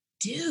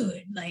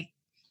 dude, like,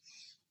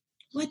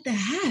 what the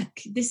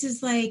heck? This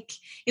is like,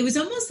 it was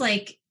almost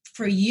like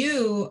for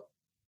you,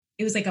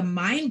 it was like a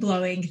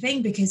mind-blowing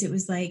thing because it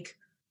was like,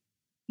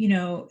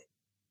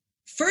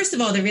 first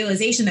of all, the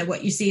realization that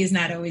what you see is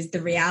not always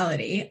the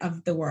reality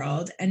of the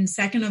world. And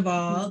second of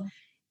all,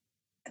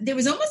 there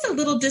was almost a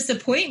little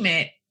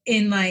disappointment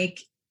in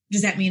like,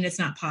 does that mean it's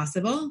not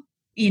possible?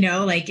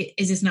 Like,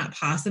 is this not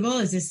possible?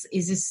 Is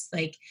this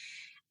like,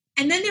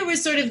 and then there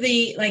was sort of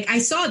the, like, I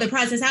saw the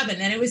process happen.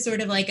 Then it was sort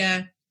of like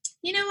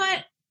you know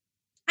what?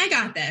 I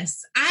got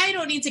this. I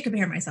don't need to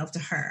compare myself to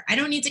her. I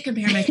don't need to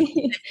compare myself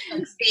to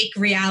this fake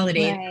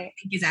reality that I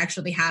think is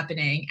actually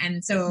happening.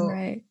 And so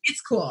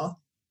it's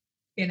cool,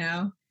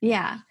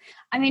 Yeah.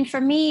 I mean,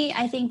 for me,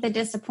 I think the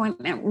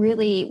disappointment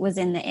really was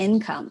in the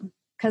income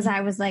because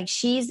I was like,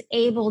 she's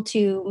able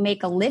to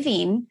make a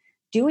living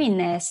doing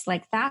this.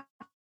 Like that's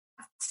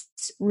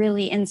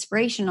really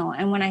inspirational.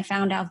 And when I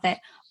found out that,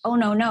 oh,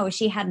 no,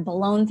 she had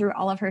blown through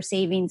all of her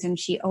savings and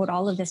she owed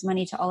all of this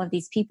money to all of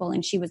these people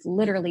and she was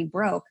literally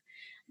broke.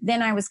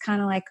 then I was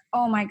kind of like,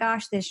 oh my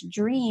gosh, this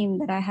dream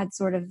that I had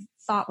sort of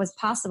thought was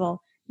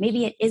possible,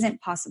 maybe it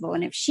isn't possible.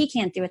 And if she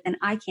can't do it, then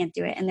I can't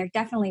do it. And there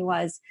definitely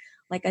was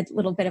like a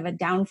little bit of a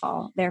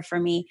downfall there for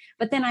me.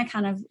 But then I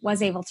kind of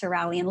was able to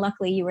rally. And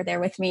luckily you were there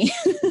with me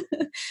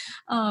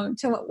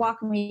to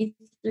walk me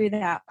through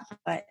that.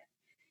 But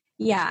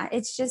yeah,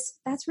 it's just,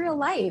 that's real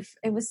life.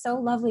 It was so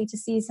lovely to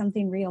see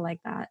something real like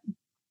that.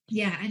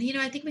 Yeah. And,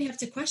 I think we have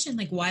to question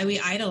like why we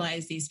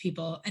idolize these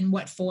people and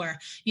what for.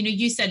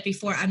 You said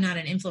before, I'm not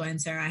an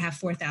influencer. I have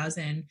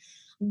 4,000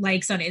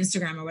 likes on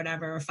Instagram or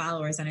whatever, or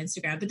followers on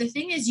Instagram. But the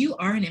thing is, you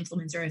are an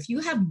influencer. If you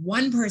have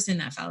one person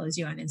that follows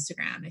you on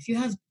Instagram, if you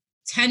have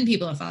 10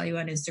 people that follow you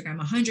on Instagram,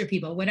 100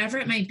 people, whatever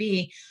it might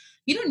be,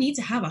 you don't need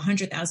to have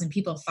 100,000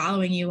 people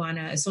following you on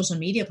a social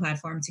media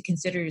platform to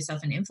consider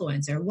yourself an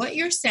influencer. What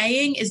you're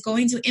saying is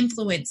going to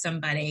influence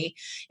somebody.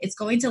 It's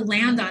going to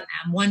land on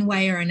them one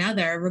way or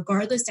another,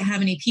 regardless to how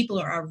many people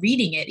are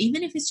reading it,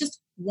 even if it's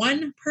just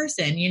one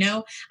person,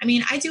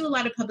 I do a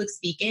lot of public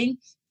speaking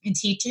and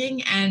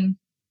teaching, and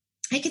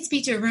I could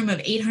speak to a room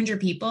of 800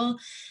 people.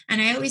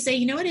 And I always say,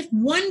 if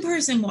one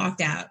person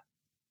walked out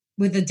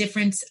with a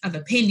difference of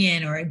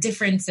opinion or a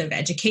difference of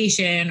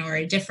education or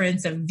a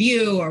difference of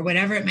view or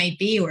whatever it might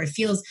be, or it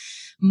feels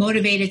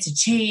motivated to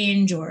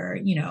change or,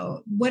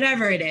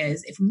 whatever it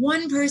is, if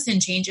one person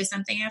changes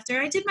something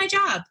after, I did my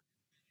job.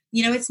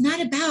 It's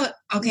not about,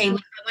 okay, I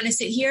want to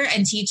sit here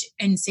and teach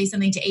and say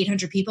something to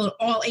 800 people.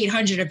 All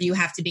 800 of you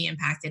have to be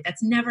impacted.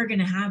 That's never going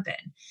to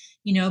happen,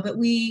 but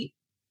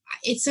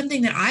it's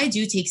something that I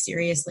do take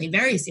seriously,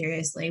 very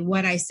seriously,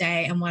 what I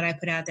say and what I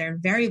put out there,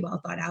 very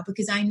well thought out,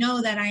 because I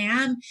know that I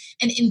am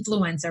an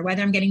influencer,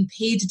 whether I'm getting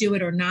paid to do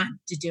it or not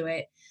to do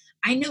it.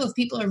 I know if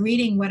people are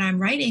reading what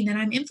I'm writing, then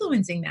I'm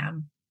influencing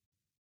them.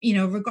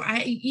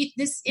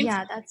 That's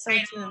so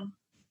true.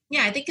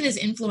 Yeah, I think this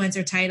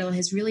influencer title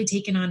has really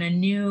taken on a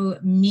new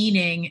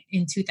meaning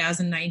in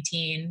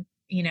 2019,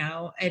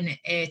 and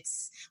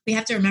we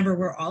have to remember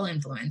we're all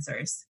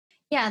influencers.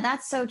 Yeah,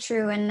 that's so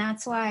true. And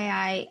that's why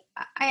I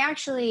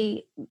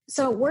actually,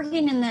 so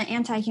working in the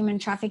anti-human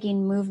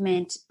trafficking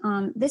movement,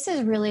 this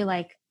is really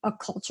like a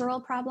cultural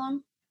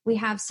problem. We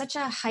have such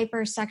a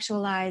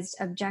hyper-sexualized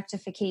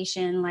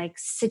objectification like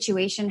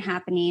situation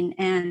happening.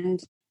 And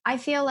I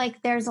feel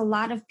like there's a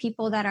lot of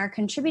people that are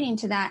contributing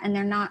to that and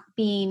they're not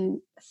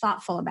being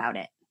thoughtful about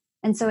it.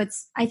 And so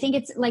I think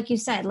it's like you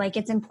said, like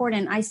it's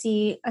important. I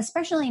see,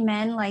 especially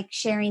men like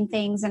sharing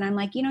things and I'm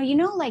like,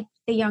 like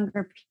the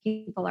younger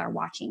people are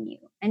watching you.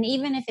 And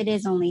even if it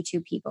is only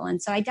 2 people.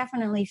 And so I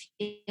definitely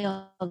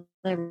feel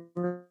the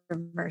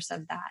reverse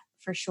of that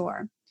for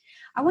sure.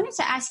 I wanted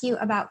to ask you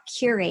about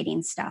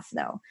curating stuff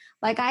though.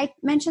 Like I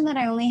mentioned that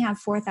I only have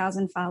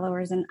 4,000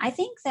 followers and I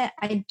think that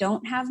I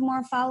don't have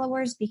more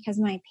followers because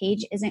my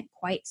page isn't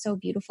quite so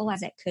beautiful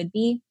as it could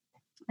be.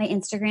 My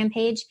Instagram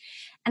page.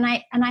 And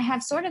I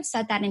have sort of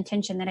set that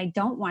intention that I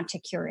don't want to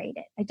curate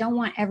it. I don't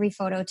want every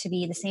photo to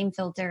be the same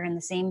filter and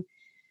the same,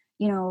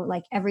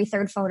 like every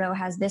third photo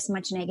has this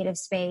much negative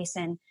space.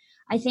 And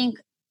I think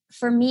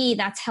for me,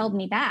 that's held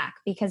me back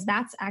because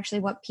that's actually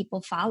what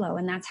people follow.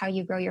 And that's how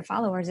you grow your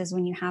followers is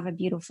when you have a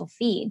beautiful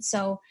feed.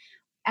 So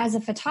as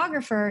a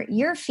photographer,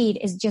 your feed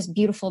is just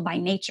beautiful by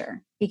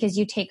nature because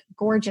you take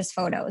gorgeous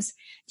photos.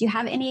 Do you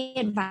have any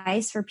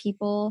advice for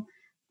people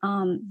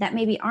that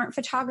maybe aren't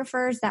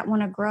photographers that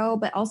want to grow,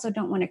 but also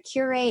don't want to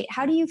curate?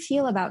 How do you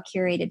feel about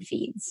curated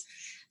feeds?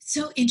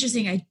 So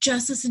interesting. I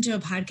just listened to a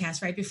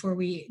podcast right before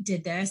we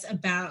did this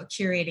about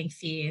curating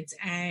feeds,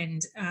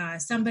 and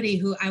somebody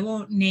who I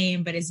won't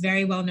name, but is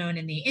very well known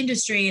in the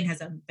industry and has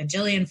a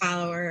bajillion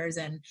followers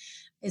and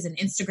is an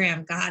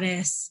Instagram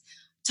goddess.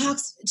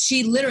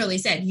 She literally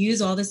said,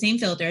 use all the same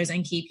filters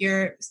and keep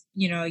your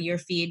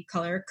feed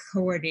color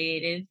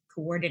coordinated.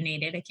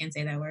 I can't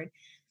say that word.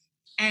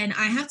 And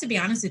I have to be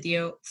honest with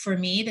you, for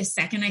me, the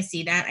second I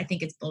see that, I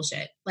think it's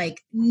bullshit.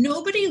 Like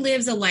nobody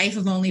lives a life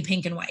of only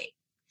pink and white.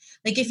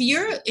 Like if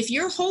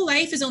your whole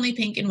life is only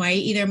pink and white,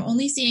 either I'm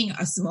only seeing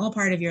a small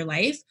part of your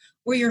life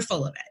or you're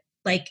full of it.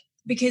 Like,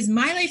 because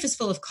my life is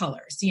full of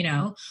colors,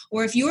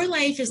 or if your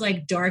life is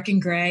like dark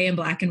and gray and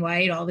black and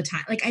white all the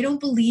time, like I don't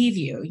believe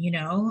you,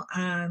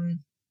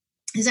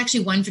 There's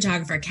actually one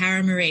photographer,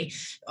 Cara Marie,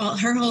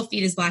 her whole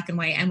feed is black and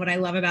white. And what I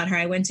love about her,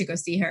 I went to go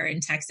see her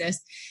in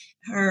Texas.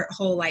 Her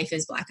whole life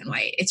is black and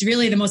white. It's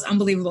really the most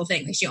unbelievable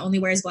thing. Like she only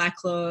wears black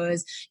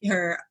clothes.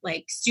 Her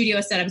like studio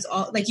setups,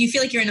 all like you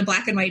feel like you're in a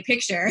black and white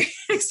picture,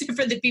 except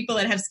for the people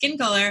that have skin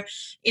color.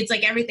 It's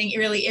like everything, it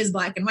really is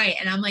black and white.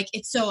 And I'm like,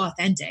 it's so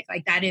authentic.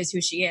 Like that is who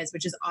she is,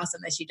 which is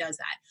awesome that she does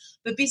that.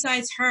 But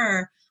besides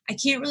her, I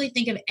can't really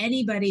think of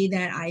anybody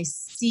that I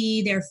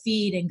see their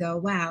feed and go,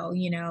 wow,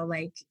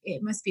 like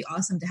it must be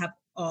awesome to have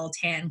all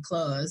tan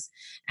clothes.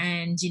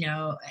 And,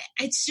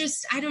 it's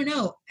just, I don't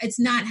know. It's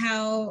not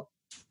how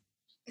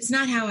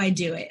I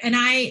do it. And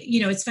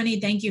it's funny.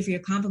 Thank you for your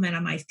compliment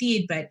on my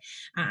feed, but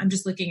I'm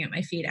just looking at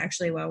my feed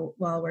actually while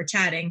we're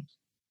chatting,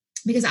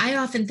 because I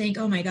often think,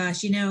 oh my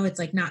gosh, it's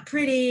like not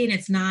pretty and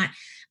it's not,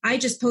 I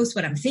just post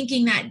what I'm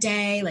thinking that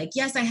day. Like,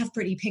 yes, I have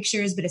pretty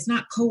pictures, but it's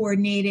not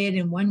coordinated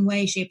in one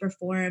way, shape or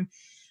form.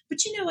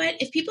 But you know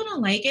what? If people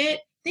don't like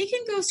it, they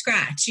can go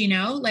scratch,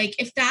 like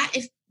if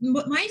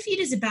what my feed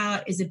is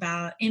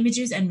about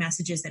images and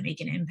messages that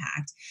make an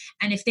impact.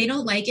 And if they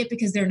don't like it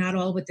because they're not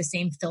all with the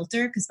same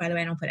filter, because by the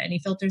way, I don't put any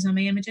filters on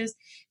my images,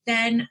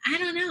 then I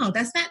don't know.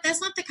 That's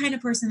not the kind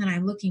of person that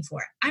I'm looking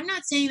for. I'm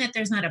not saying that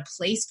there's not a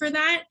place for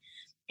that.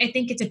 I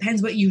think it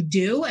depends what you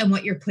do and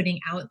what you're putting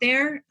out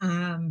there.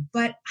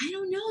 But I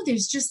don't know.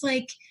 There's just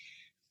like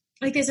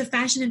there's a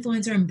fashion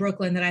influencer in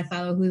Brooklyn that I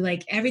follow who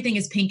like everything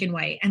is pink and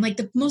white and like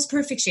the most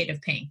perfect shade of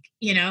pink,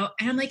 and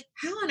I'm like,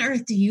 how on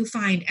earth do you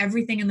find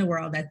everything in the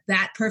world that's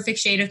that perfect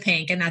shade of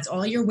pink and that's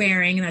all you're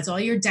wearing and that's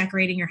all you're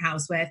decorating your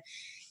house with?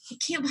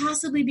 It can't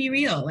possibly be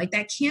real. Like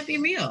that can't be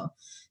real.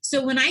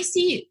 So when I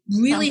see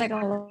really sounds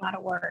like a lot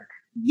of work.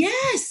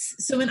 Yes.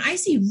 So when I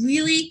see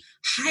really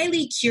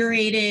highly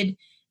curated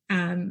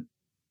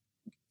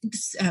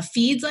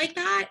feeds like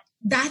that,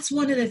 that's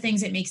one of the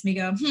things that makes me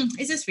go,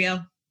 is this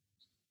real?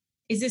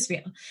 Is this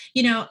real?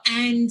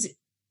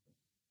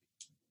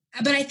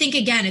 But I think,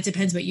 again, it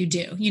depends what you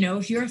do.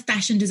 If you're a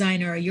fashion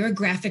designer or you're a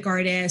graphic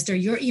artist or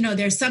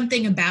there's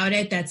something about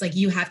it that's like,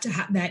 you have to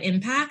have that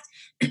impact,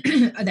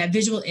 that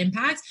visual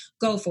impact,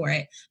 go for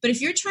it. But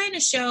if you're trying to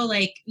show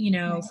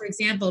for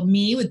example,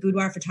 me with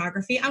boudoir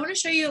photography, I want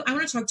to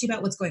talk to you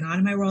about what's going on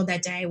in my world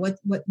that day, what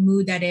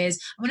mood that is.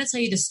 I want to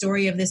tell you the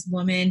story of this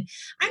woman.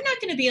 I'm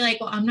not going to be like,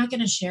 well, I'm not going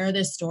to share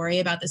this story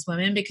about this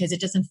woman because it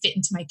doesn't fit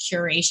into my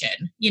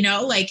curation.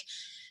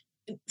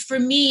 For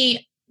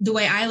me, the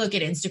way I look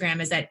at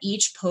Instagram is that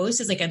each post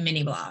is like a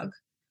mini blog.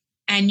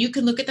 And you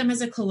can look at them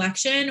as a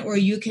collection, or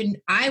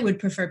I would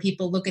prefer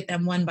people look at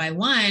them one by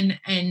one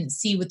and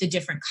see what the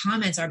different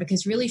comments are.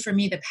 Because really for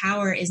me, the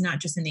power is not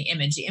just in the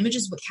image. The image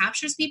is what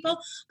captures people,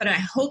 but I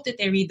hope that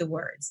they read the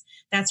words.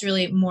 That's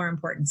really more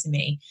important to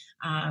me.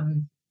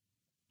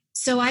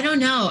 So I don't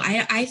know.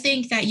 I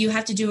think that you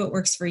have to do what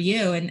works for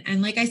you.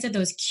 And like I said,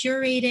 those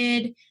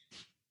curated,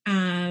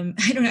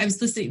 I don't know. I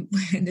was listening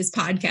in this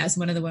podcast.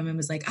 One of the women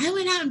was like, I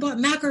went out and bought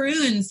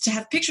macaroons to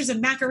have pictures of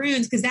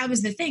macaroons because that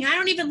was the thing. I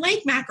don't even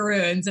like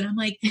macaroons. And I'm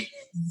like,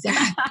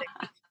 exactly.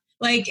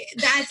 Like,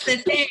 that's the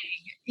thing,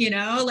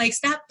 like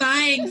stop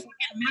buying fucking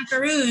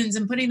macaroons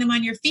and putting them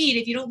on your feed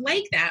if you don't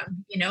like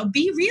them,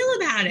 be real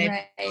about it.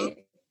 Right. So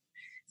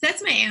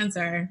that's my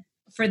answer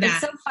for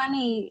that.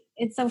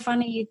 It's so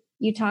funny.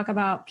 You talk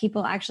about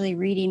people actually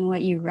reading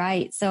what you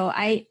write. So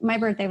my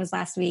birthday was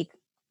last week.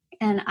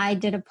 And I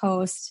did a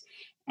post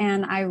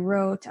and I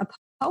wrote a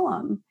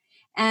poem.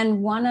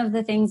 And one of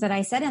the things that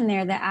I said in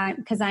there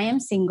because I am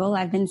single,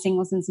 I've been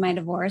single since my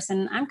divorce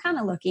and I'm kind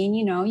of looking,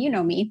 you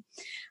know me,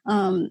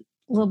 a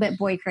little bit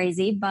boy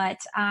crazy,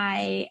 but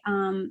I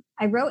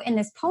wrote in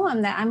this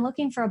poem that I'm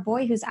looking for a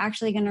boy who's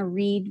actually going to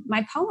read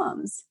my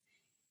poems.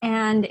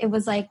 And it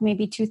was like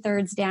maybe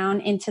 2/3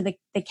 down into the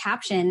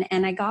caption.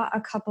 And I got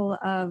a couple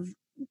of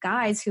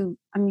guys who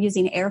I'm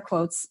using air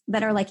quotes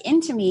that are like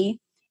into me.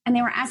 And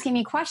they were asking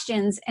me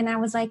questions. And I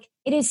was like,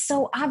 it is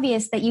so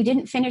obvious that you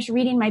didn't finish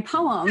reading my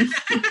poem.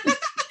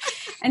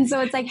 And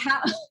so it's like,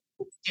 how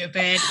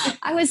stupid.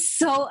 I was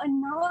so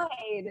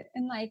annoyed.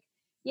 And like,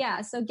 yeah.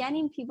 So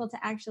getting people to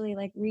actually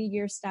like read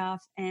your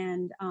stuff.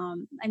 And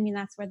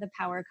that's where the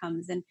power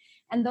comes.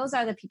 And those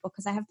are the people,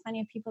 because I have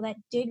plenty of people that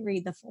did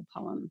read the full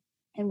poem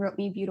and wrote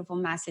me beautiful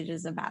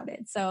messages about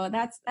it. So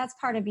that's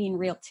part of being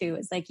real too,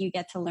 is like, you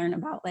get to learn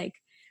about like,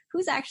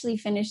 who's actually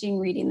finishing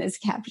reading this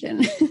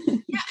caption.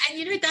 Yeah.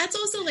 And that's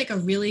also like a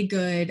really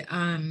good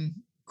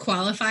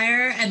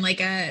qualifier and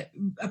like a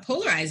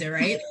polarizer,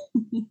 right?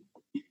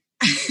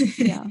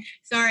 Yeah.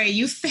 Sorry,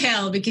 you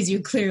fail because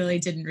you clearly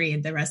didn't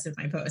read the rest of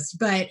my post.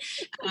 But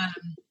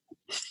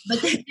the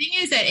thing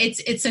is that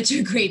it's such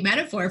a great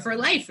metaphor for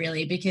life,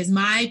 really, because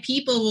my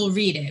people will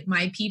read it.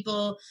 My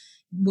people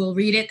will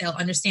read it. They'll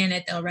understand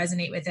it. They'll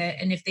resonate with it.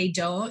 And if they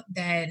don't,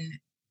 then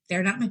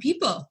they're not my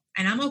people.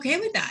 And I'm okay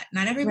with that.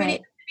 Not everybody has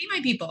to be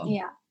my people.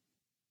 Yeah.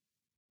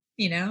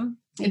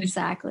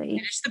 Exactly.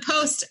 Finish the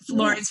post,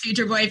 Lauren's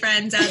future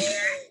boyfriends out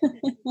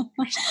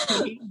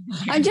there.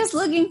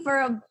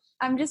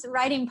 I'm just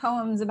writing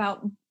poems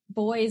about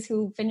boys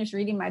who finish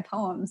reading my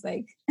poems.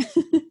 Like,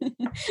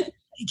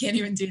 you can't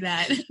even do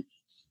that.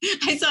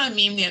 I saw a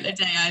meme the other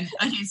day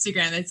on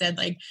Instagram that said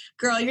like,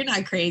 girl, you're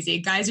not crazy.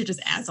 Guys are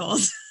just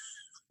assholes.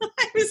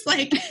 I was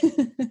like,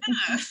 oh,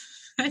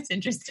 that's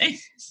interesting.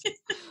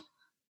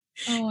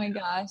 Oh my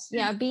gosh.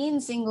 Yeah.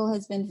 Being single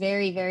has been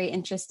very, very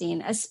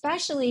interesting,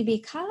 especially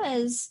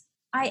because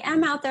I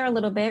am out there a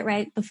little bit,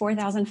 right? The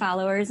 4,000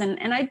 followers and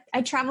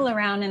I travel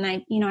around and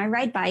I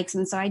ride bikes.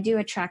 And so I do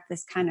attract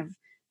this kind of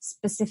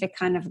specific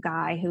kind of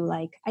guy who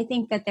like, I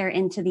think that they're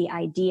into the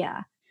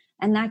idea.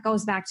 And that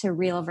goes back to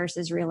real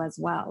versus real as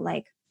well.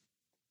 Like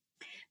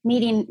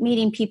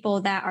meeting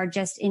people that are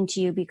just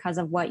into you because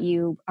of what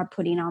you are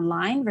putting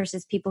online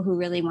versus people who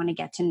really want to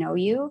get to know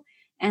you.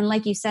 And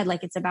like you said,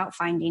 like it's about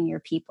finding your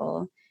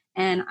people.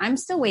 And I'm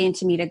still waiting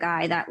to meet a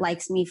guy that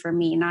likes me for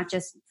me, not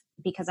just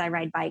because I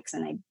ride bikes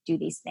and I do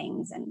these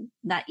things, and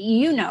that,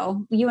 you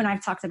and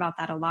I've talked about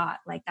that a lot.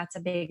 Like that's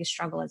a big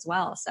struggle as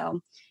well.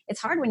 So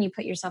it's hard when you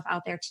put yourself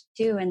out there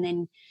too, and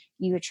then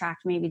you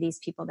attract maybe these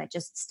people that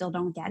just still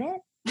don't get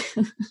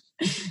it.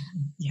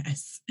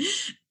 Yes,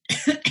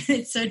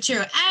 it's so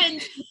true.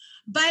 And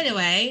by the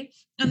way,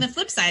 on the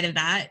flip side of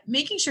that,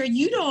 making sure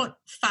you don't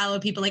follow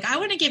people. Like I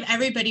want to give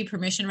everybody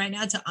permission right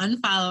now to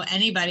unfollow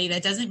anybody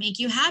that doesn't make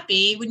you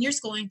happy when you're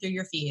scrolling through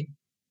your feed.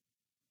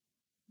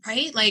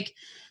 Right? Like,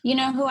 you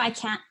know who I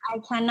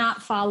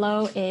cannot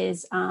follow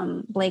is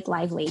Blake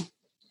Lively.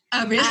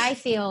 Oh, really? I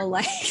feel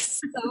like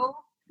so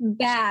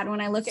bad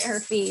when I look at her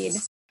feed.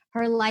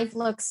 Her life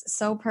looks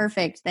so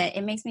perfect that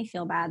it makes me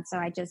feel bad. So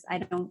I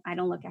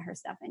don't look at her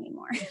stuff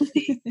anymore.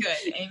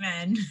 Good.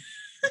 Amen.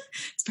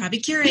 It's probably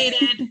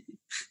curated.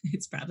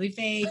 It's probably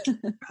fake.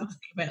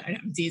 But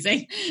I'm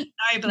teasing.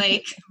 Sorry,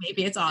 Blake.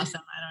 Maybe it's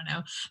awesome. I don't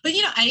know. But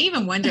I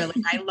even wonder,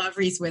 like, I love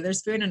Reese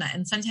Witherspoon,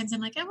 and sometimes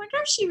I'm like, I wonder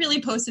if she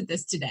really posted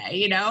this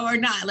today, or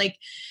not. Like,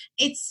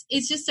 it's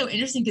just so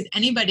interesting because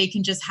anybody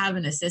can just have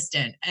an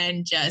assistant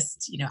and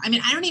just, I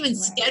mean, I don't even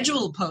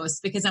schedule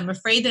posts because I'm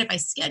afraid that if I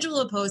schedule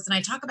a post and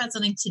I talk about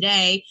something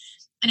today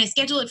and I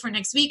schedule it for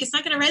next week, it's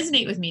not going to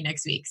resonate with me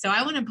next week. So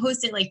I want to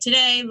post it like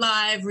today,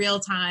 live, real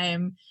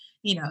time.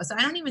 So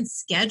I don't even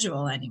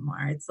schedule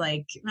anymore. It's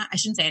like, I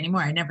shouldn't say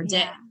anymore. I never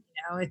did.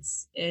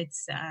 It's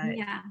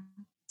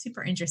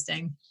super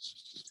interesting.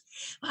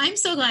 Well, I'm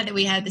so glad that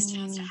we had this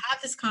chance to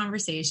have this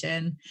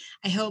conversation.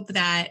 I hope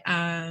that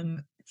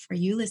for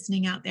you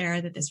listening out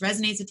there, that this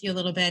resonates with you a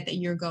little bit, that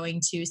you're going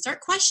to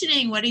start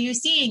questioning, what are you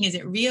seeing? Is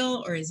it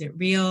real or is it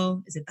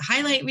real? Is it the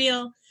highlight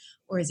reel?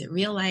 Or is it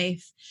real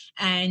life?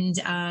 And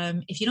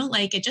if you don't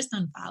like it, just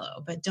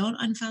unfollow. But don't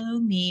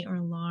unfollow me or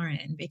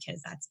Lauren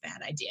because that's a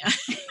bad idea.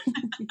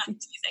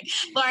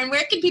 Lauren,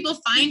 where can people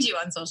find you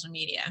on social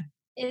media?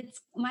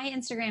 It's my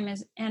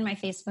Instagram and my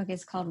Facebook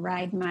is called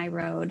Ride My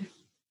Road.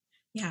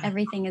 Yeah,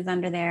 everything is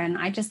under there. And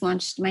I just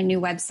launched my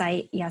new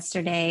website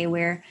yesterday.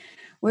 We're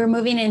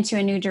moving into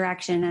a new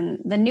direction, and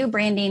the new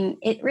branding,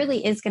 it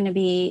really is going to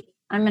be.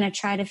 I'm going to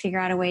try to figure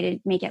out a way to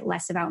make it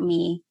less about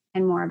me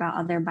and more about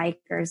other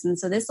bikers. And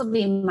so this will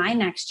be my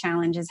next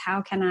challenge is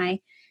how can I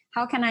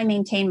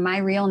maintain my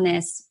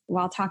realness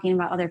while talking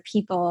about other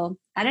people?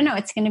 I don't know.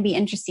 It's going to be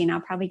interesting.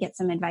 I'll probably get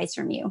some advice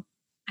from you.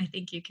 I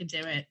think you could do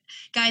it.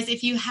 Guys,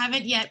 if you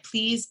haven't yet,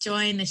 please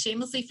join the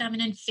Shamelessly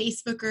Feminine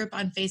Facebook group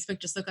on Facebook.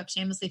 Just look up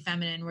Shamelessly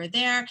Feminine. We're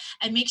there.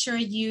 And make sure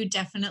you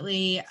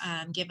definitely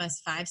give us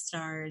 5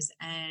 stars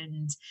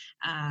and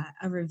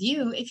a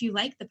review if you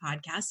like the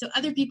podcast. So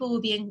other people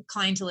will be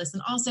inclined to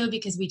listen also,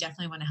 because we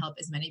definitely want to help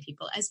as many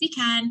people as we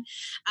can.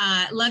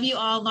 Love you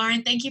all.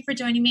 Lauren, thank you for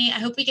joining me. I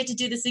hope we get to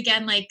do this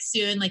again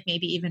soon,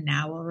 maybe even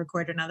now we'll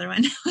record another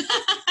one.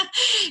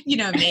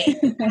 Me.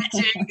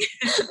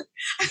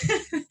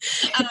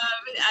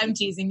 I'm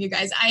teasing you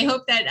guys. I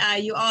hope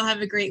that you all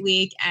have a great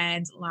week,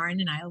 and Lauren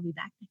and I will be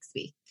back next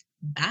week.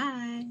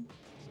 Bye.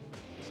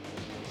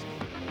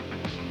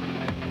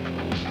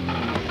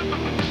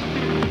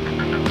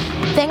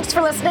 Thanks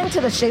for listening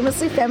to the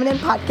Shamelessly Feminine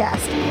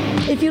podcast.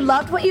 If you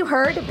loved what you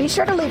heard, be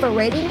sure to leave a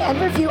rating and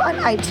review on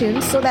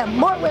iTunes so that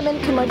more women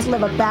can learn to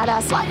live a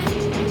badass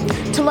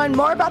life. To learn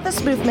more about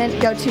this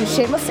movement, go to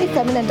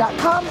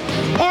shamelesslyfeminine.com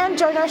and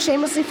join our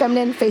Shamelessly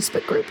Feminine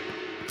Facebook group.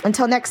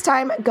 Until next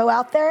time, go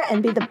out there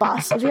and be the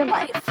boss of your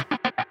life.